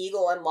 except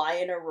Eagle and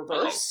Lion are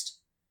reversed.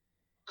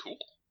 Oh. Cool.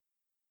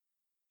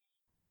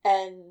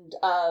 And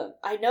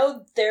I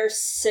know their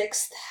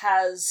 6th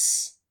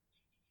has,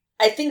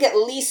 I think, at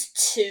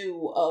least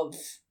 2 of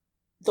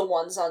the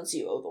ones on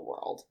Zhuo the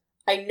World.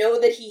 I know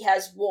that he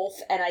has Wolf,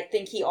 and I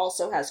think he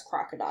also has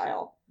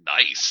Crocodile.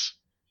 Nice.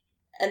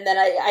 And then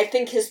I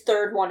think his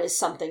 3rd one is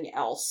something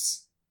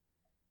else.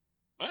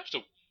 I have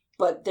to...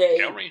 But they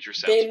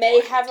may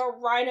wild. have a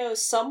rhino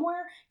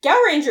somewhere.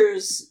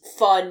 Gaoranger's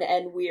fun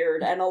and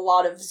weird, and a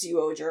lot of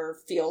Zyuohger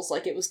feels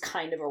like it was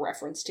kind of a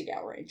reference to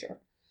Gaoranger.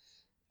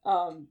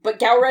 But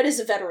Galred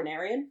is a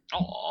veterinarian.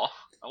 Aw,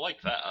 I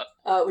like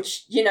that.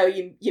 Which, you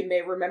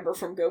may remember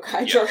from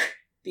Gokaiger,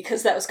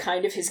 because that was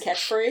kind of his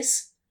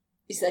catchphrase,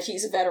 is that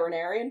he's a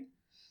veterinarian.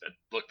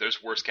 Look,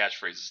 there's worse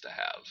catchphrases to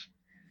have.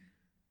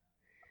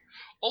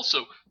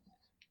 Also,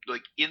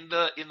 like, in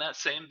that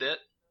same bit,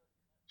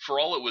 for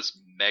all it was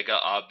mega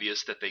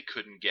obvious that they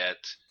couldn't get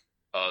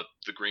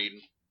the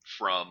green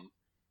from,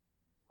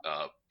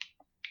 what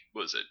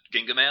was it,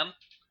 Gingaman?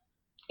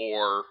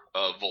 Or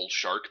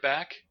Volshark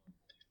back,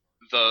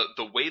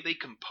 the way they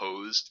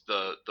composed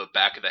the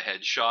back of the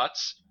head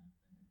shots,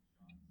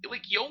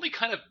 like, you only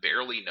kind of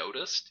barely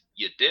noticed.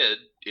 You did,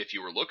 if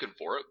you were looking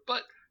for it,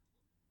 but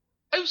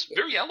it was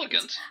very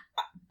elegant.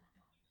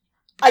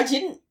 I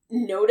didn't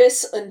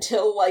notice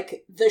until,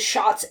 like, the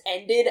shots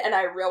ended and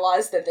I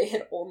realized that they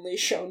had only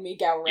shown me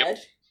Galred. Yep.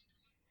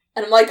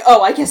 And I'm like,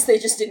 oh, I guess they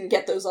just didn't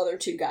get those other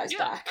 2 guys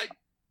back.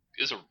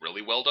 It was a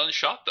really well done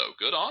shot, though.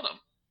 Good on them.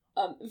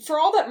 For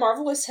all that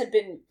Marvelous had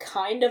been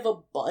kind of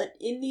a butt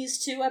in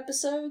these 2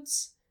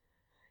 episodes,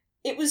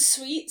 it was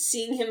sweet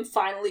seeing him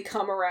finally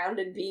come around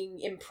and being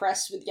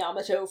impressed with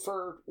Yamato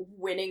for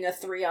winning a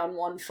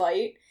 3-on-1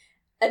 fight,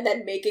 and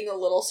then making a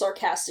little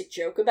sarcastic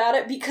joke about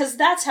it, because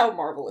that's how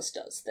Marvelous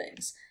does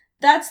things.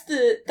 That's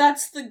the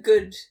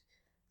good,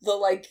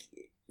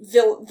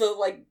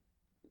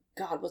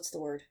 God, what's the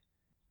word?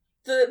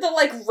 The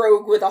like,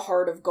 rogue with a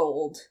heart of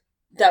gold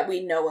that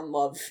we know and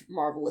love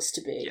Marvelous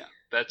to be. Yeah,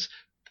 that's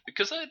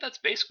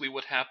basically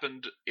what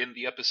happened in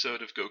the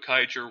episode of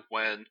Gokaiger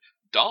when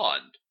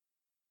Dawn,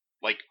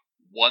 like,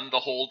 won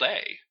the whole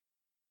day.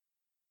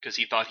 because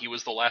he thought he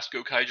was the last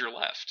Gokaiger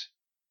left.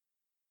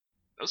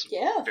 That was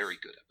a very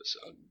good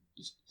episode.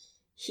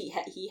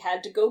 He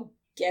had to go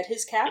get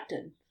his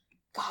captain.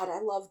 God, I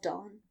love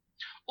Don.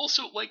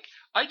 Also, like,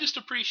 I just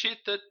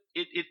appreciate that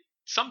it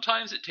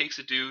sometimes it takes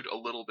a dude a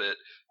little bit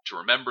to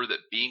remember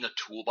that being a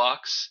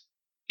toolbox,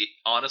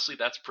 honestly,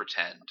 that's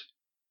pretend.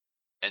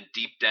 And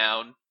deep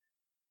down,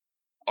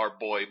 our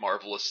boy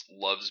Marvelous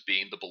loves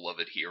being the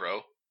beloved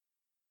hero.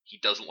 He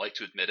doesn't like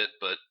to admit it,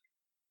 but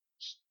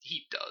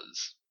he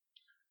does.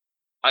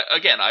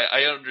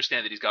 I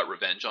understand that he's got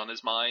revenge on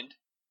his mind,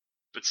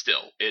 but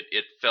still,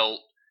 it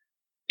felt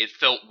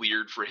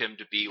weird for him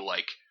to be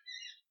like,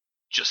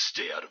 just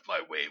stay out of my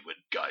way when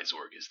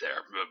Geysorg is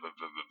there.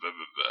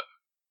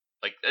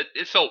 Like,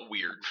 it felt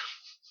weird.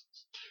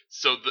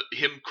 So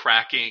him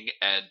cracking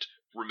and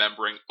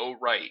remembering, oh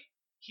right,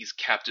 he's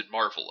Captain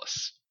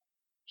Marvelous.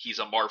 He's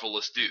a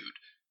marvelous dude.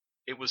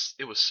 It was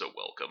so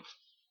welcome.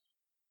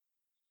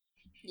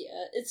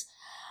 Yeah,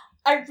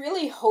 I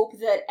really hope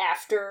that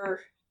after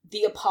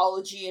the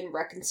apology and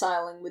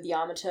reconciling with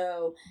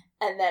Yamato,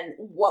 and then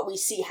what we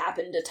see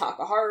happen to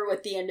Takaharu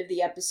at the end of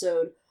the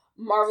episode,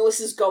 Marvelous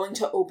is going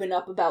to open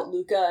up about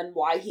Luca and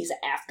why he's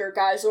after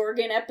Geysorg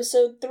in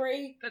episode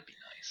 3. That'd be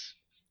nice.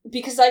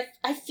 Because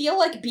I feel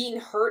like being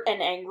hurt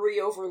and angry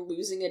over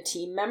losing a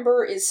team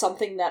member is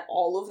something that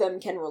all of them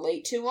can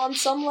relate to on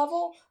some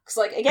level. Because,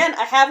 like, again,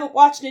 I haven't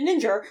watched a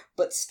Ninja,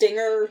 but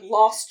Stinger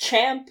lost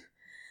Champ,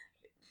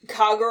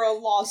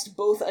 Kagura lost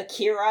both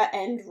Akira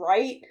and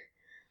Wright,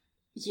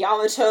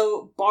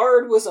 Yamato,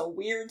 Bard was a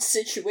weird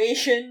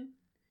situation.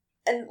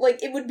 And,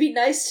 like, it would be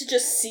nice to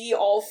just see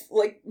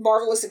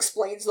Marvelous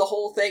explains the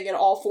whole thing and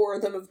all 4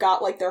 of them have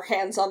got, like, their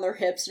hands on their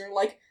hips and are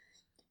like,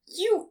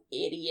 you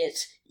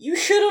idiot. You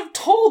should have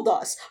told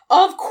us.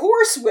 Of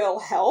course we'll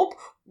help.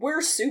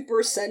 We're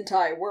Super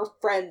Sentai. We're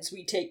friends.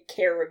 We take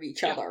care of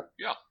each other.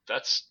 Yeah,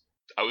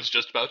 I was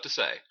just about to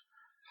say.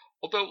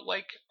 Although,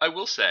 like, I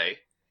will say,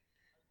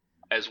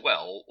 as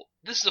well,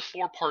 this is a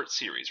 4-part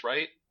series,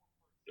 right?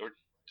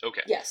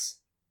 Okay. Yes.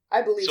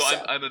 I believe so.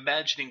 So I'm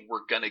imagining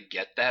we're gonna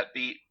get that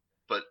beat,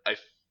 but I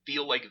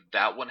feel like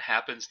that one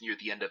happens near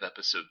the end of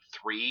episode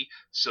 3,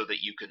 so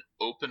that you can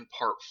open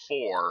part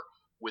 4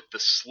 with the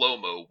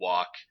slow-mo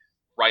walk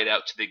right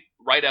out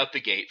the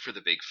gate for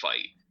the big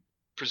fight.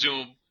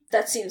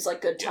 That seems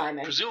like good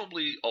timing.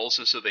 Presumably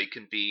also so they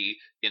can be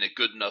in a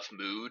good enough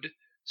mood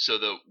so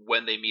that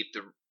when they meet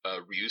the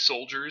Ryu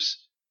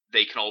soldiers,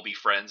 they can all be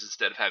friends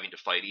instead of having to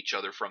fight each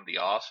other from the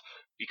off.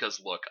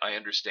 Because, look, I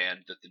understand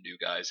that the new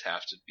guys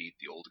have to beat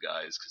the old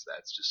guys because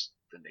that's just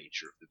the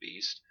nature of the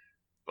beast.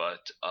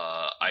 But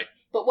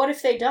But what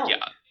if they don't?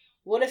 Yeah.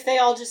 What if they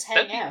all just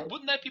hang out?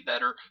 Wouldn't that be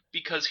better?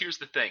 Because here's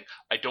the thing.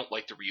 I don't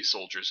like the Ryu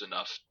soldiers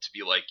enough to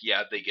be like,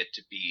 yeah, they get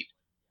to beat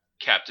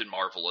Captain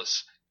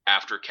Marvelous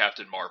after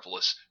Captain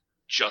Marvelous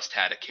just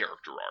had a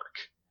character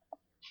arc.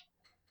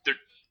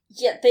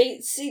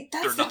 That's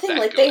the thing.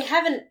 Like, they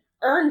haven't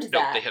earned that.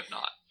 No, they have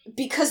not.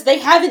 Because they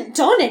haven't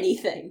done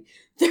anything.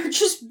 They're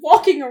just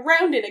walking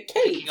around in a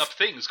cave. Picking up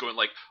things, going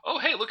like, oh,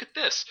 hey, look at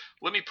this.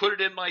 Let me put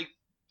it in my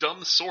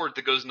dumb sword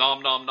that goes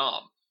nom nom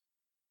nom.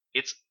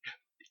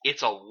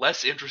 It's a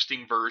less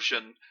interesting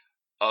version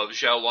of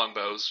Zhao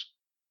Longbo's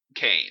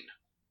cane.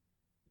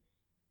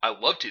 I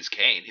loved his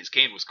cane. His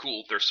cane was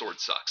cool. Their sword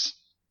sucks.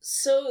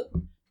 So,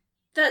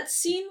 that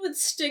scene with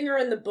Stinger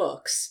in the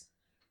books,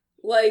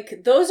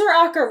 like, those are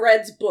Akka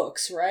Red's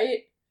books,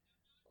 right?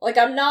 Like,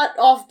 I'm not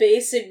off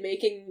base in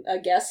making a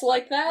guess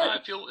like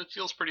that. It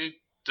feels pretty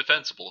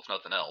defensible, if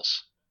nothing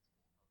else.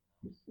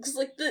 Because,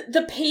 like,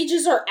 the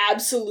pages are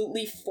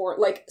absolutely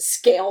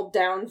scaled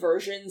down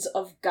versions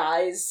of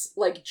guys'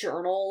 like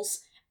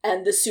journals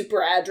and the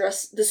Super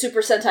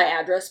Sentai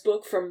address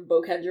book from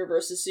Bokenger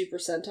vs. Super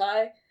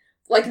Sentai.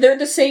 Like, they're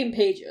the same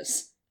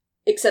pages.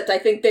 Except I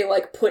think they,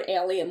 like, put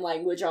alien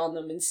language on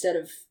them instead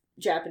of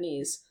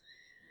Japanese.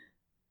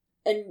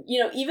 And, you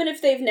know, even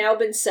if they've now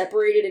been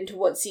separated into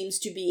what seems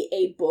to be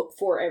a book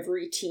for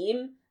every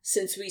team,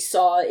 since we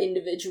saw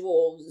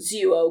individual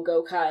Zuo,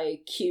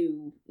 Gokai,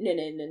 Q,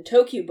 Ninin, and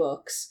Tokyu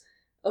books,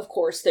 of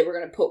course, they were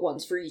going to put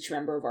ones for each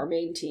member of our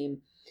main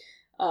team,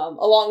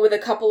 along with a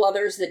couple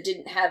others that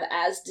didn't have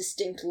as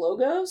distinct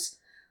logos.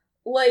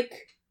 Like,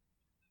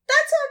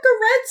 that's Akka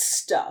Red's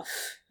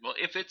stuff. Well,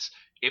 if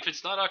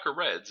it's not Akka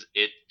Red's,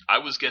 I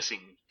was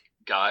guessing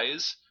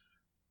guys,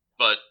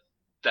 but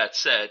that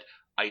said,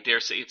 I dare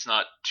say it's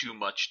not too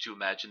much to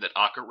imagine that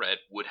Akka Red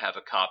would have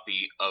a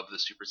copy of the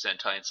Super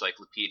Sentai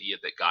Encyclopedia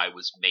that Guy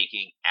was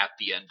making at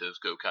the end of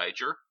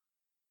Gokaiger.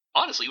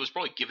 Honestly, it was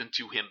probably given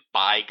to him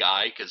by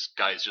Guy, because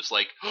Guy's just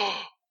like,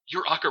 oh,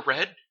 you're Akka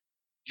Red?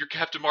 You're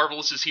Captain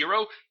Marvelous'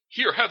 hero?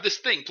 Here, have this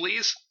thing,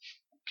 please.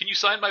 Can you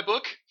sign my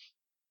book?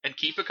 And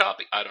keep a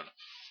copy? I don't know.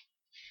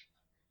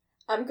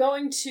 I'm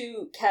going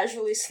to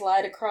casually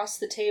slide across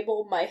the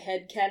table my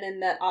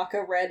headcanon that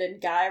Akka Red and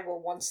Guy were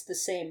once the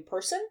same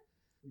person.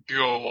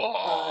 Go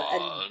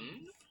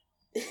on.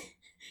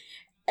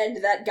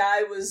 And that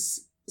Guy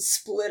was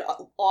split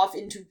off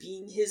into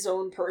being his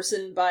own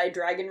person by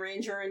Dragon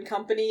Ranger and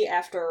company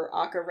after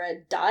Akka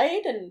Red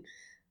died, and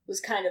was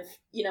kind of,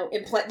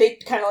 they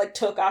kind of like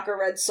took Akka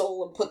Red's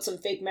soul and put some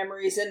fake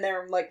memories in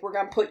there and like, we're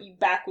gonna put you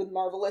back with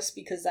Marvelous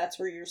because that's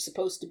where you're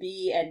supposed to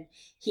be and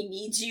he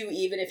needs you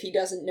even if he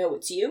doesn't know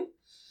it's you.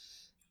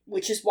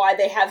 Which is why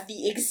they have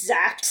the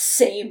exact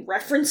same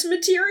reference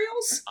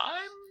materials.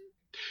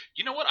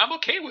 You know what? I'm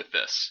okay with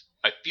this.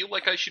 I feel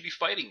like I should be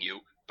fighting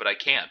you, but I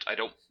can't. I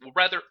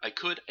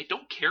could. I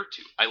don't care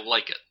to. I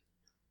like it.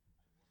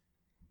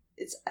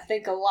 I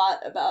think a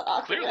lot about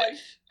Akka Red. Clearly.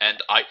 And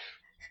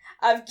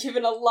I've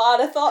given a lot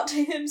of thought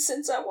to him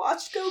since I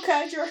watched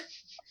Gokaiger.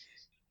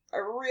 I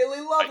really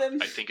love him.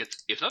 I think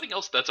it's, if nothing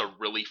else, that's a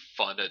really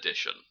fun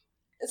addition.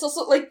 It's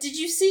also, like, did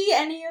you see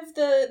any of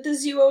the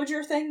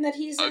Zyuohger thing that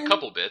he's in? A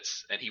couple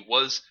bits, and he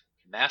was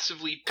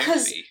massively doofy.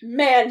 Because,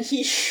 man,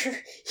 he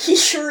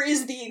sure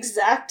is the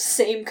exact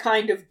same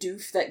kind of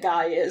doof that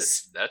guy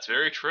is. That's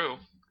very true.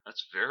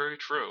 That's very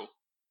true.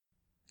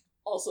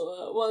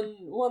 Also,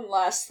 one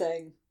last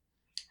thing.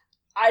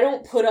 I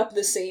don't put up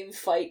the same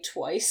fight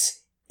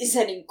twice is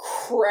an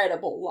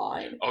incredible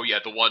line. Oh yeah,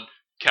 the one,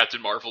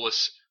 Captain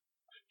Marvelous,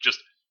 just,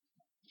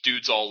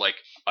 dude's all like,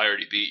 I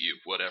already beat you,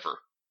 whatever.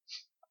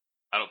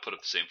 I don't put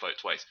up the same fight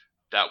twice.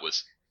 That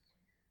was...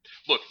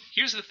 Look,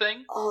 here's the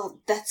thing. Oh,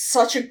 that's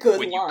such a good line.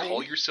 When you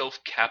call yourself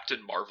Captain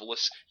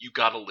Marvelous, you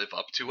gotta live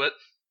up to it.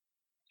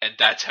 And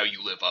that's how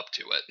you live up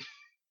to it.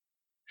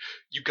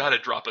 You gotta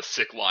drop a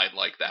sick line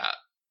like that.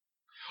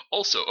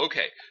 Also,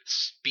 okay,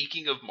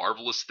 speaking of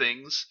marvelous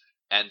things,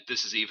 and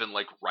this is even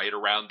like right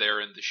around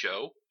there in the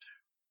show,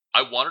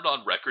 I want it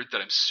on record that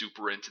I'm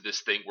super into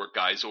this thing where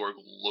Geysorg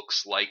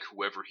looks like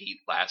whoever he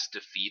last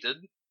defeated,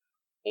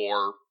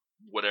 or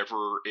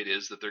whatever it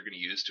is that they're going to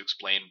use to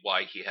explain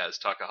why he has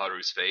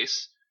Takaharu's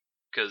face,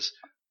 because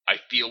I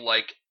feel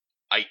like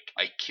I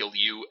kill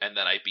you and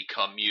then I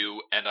become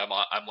you, and I'm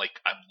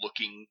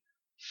looking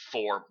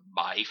for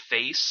my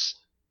face,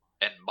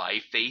 and my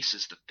face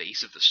is the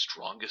face of the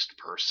strongest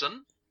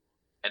person,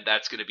 and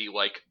that's going to be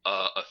like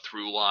a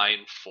through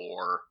line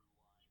for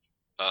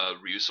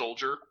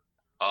Ryusoulger.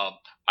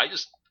 I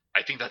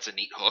think that's a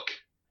neat hook.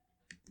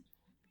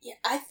 Yeah,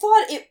 I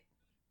thought it.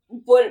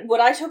 What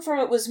I took from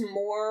it was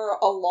more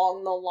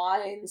along the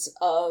lines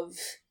of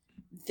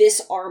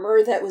this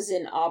armor that was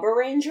in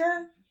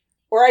Abaranger,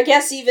 or I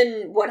guess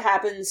even what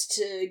happens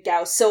to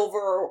Gao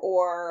Silver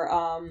or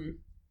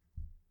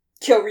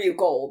Kyoryu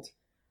Gold,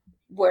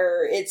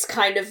 where it's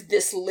kind of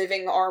this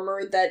living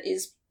armor that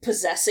is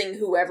possessing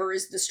whoever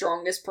is the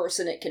strongest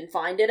person it can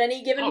find at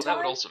any given time. Oh, that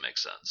would also make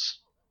sense.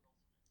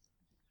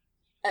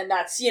 And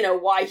that's,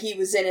 why he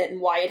was in it and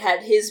why it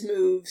had his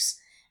moves.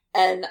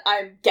 And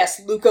I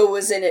guess Luca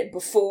was in it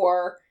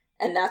before,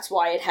 and that's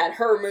why it had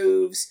her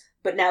moves,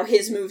 but now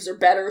his moves are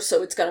better,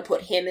 so it's gonna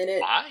put him in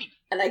it.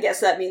 And I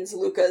guess that means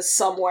Luca's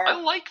somewhere. I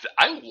like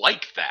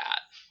that.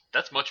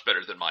 That's much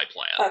better than my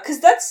plan. Because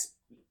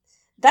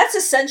that's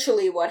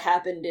essentially what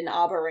happened in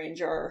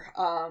Abaranger.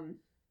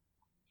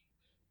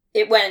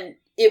 It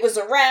was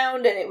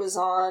around, and it was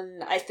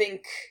on, I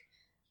think,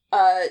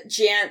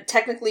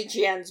 technically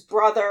Jian's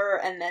brother,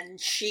 and then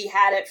she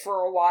had it for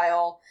a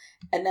while,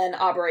 and then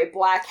Abare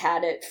Black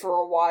had it for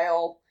a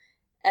while,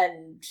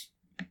 and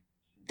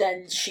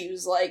then she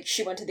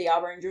went to the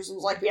Abarangers and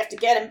was like, we have to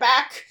get him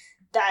back!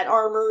 That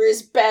armor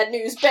is bad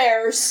news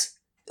bears!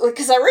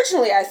 Because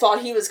originally I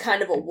thought he was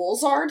kind of a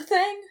Woolsard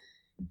thing.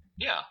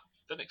 Yeah,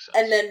 that makes sense.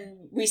 And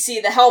then we see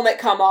the helmet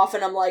come off,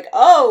 and I'm like,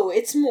 oh,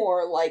 it's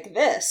more like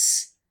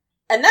this.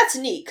 And that's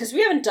neat, because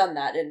we haven't done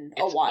that in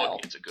a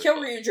while.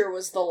 Kyoryuger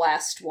was the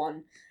last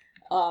one.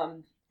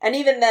 And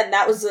even then,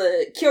 that was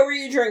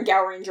Kyoryuger and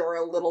Gaoranger are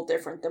a little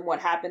different than what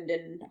happened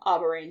in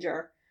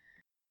Abaranger.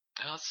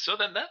 So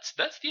then that's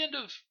the end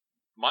of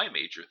my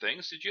major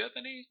things. Did you have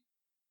any?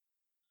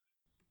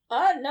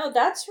 No,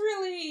 that's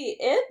really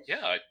it.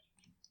 Yeah.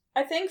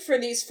 I think for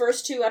these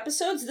first 2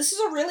 episodes, this is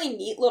a really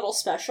neat little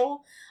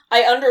special.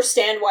 I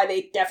understand why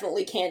they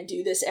definitely can't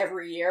do this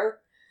every year,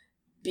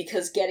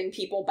 because getting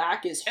people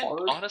back is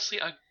hard. And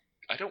honestly,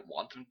 I don't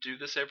want them to do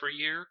this every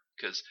year,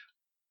 because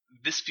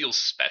this feels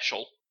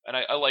special. And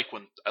I like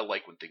when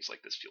things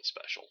like this feel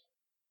special.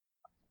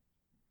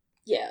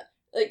 Yeah.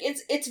 Like,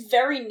 it's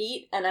very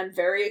neat, and I'm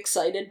very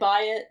excited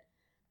by it.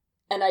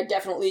 And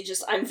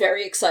I'm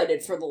very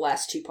excited for the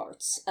last 2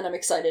 parts. And I'm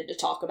excited to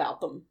talk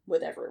about them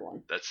with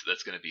everyone.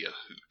 That's gonna be a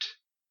hoot.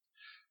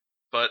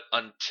 But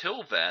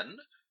until then,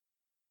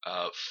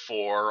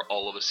 for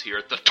all of us here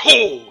at the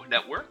TOE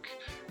Network,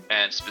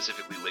 and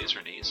specifically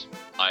Laser Knees,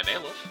 I'm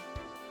Aleph.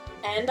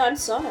 And I'm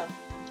Sona.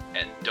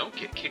 And don't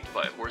get kicked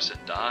by a horse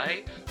and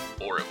die,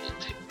 or it will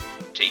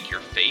take your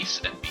face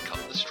and become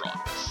the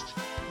strongest.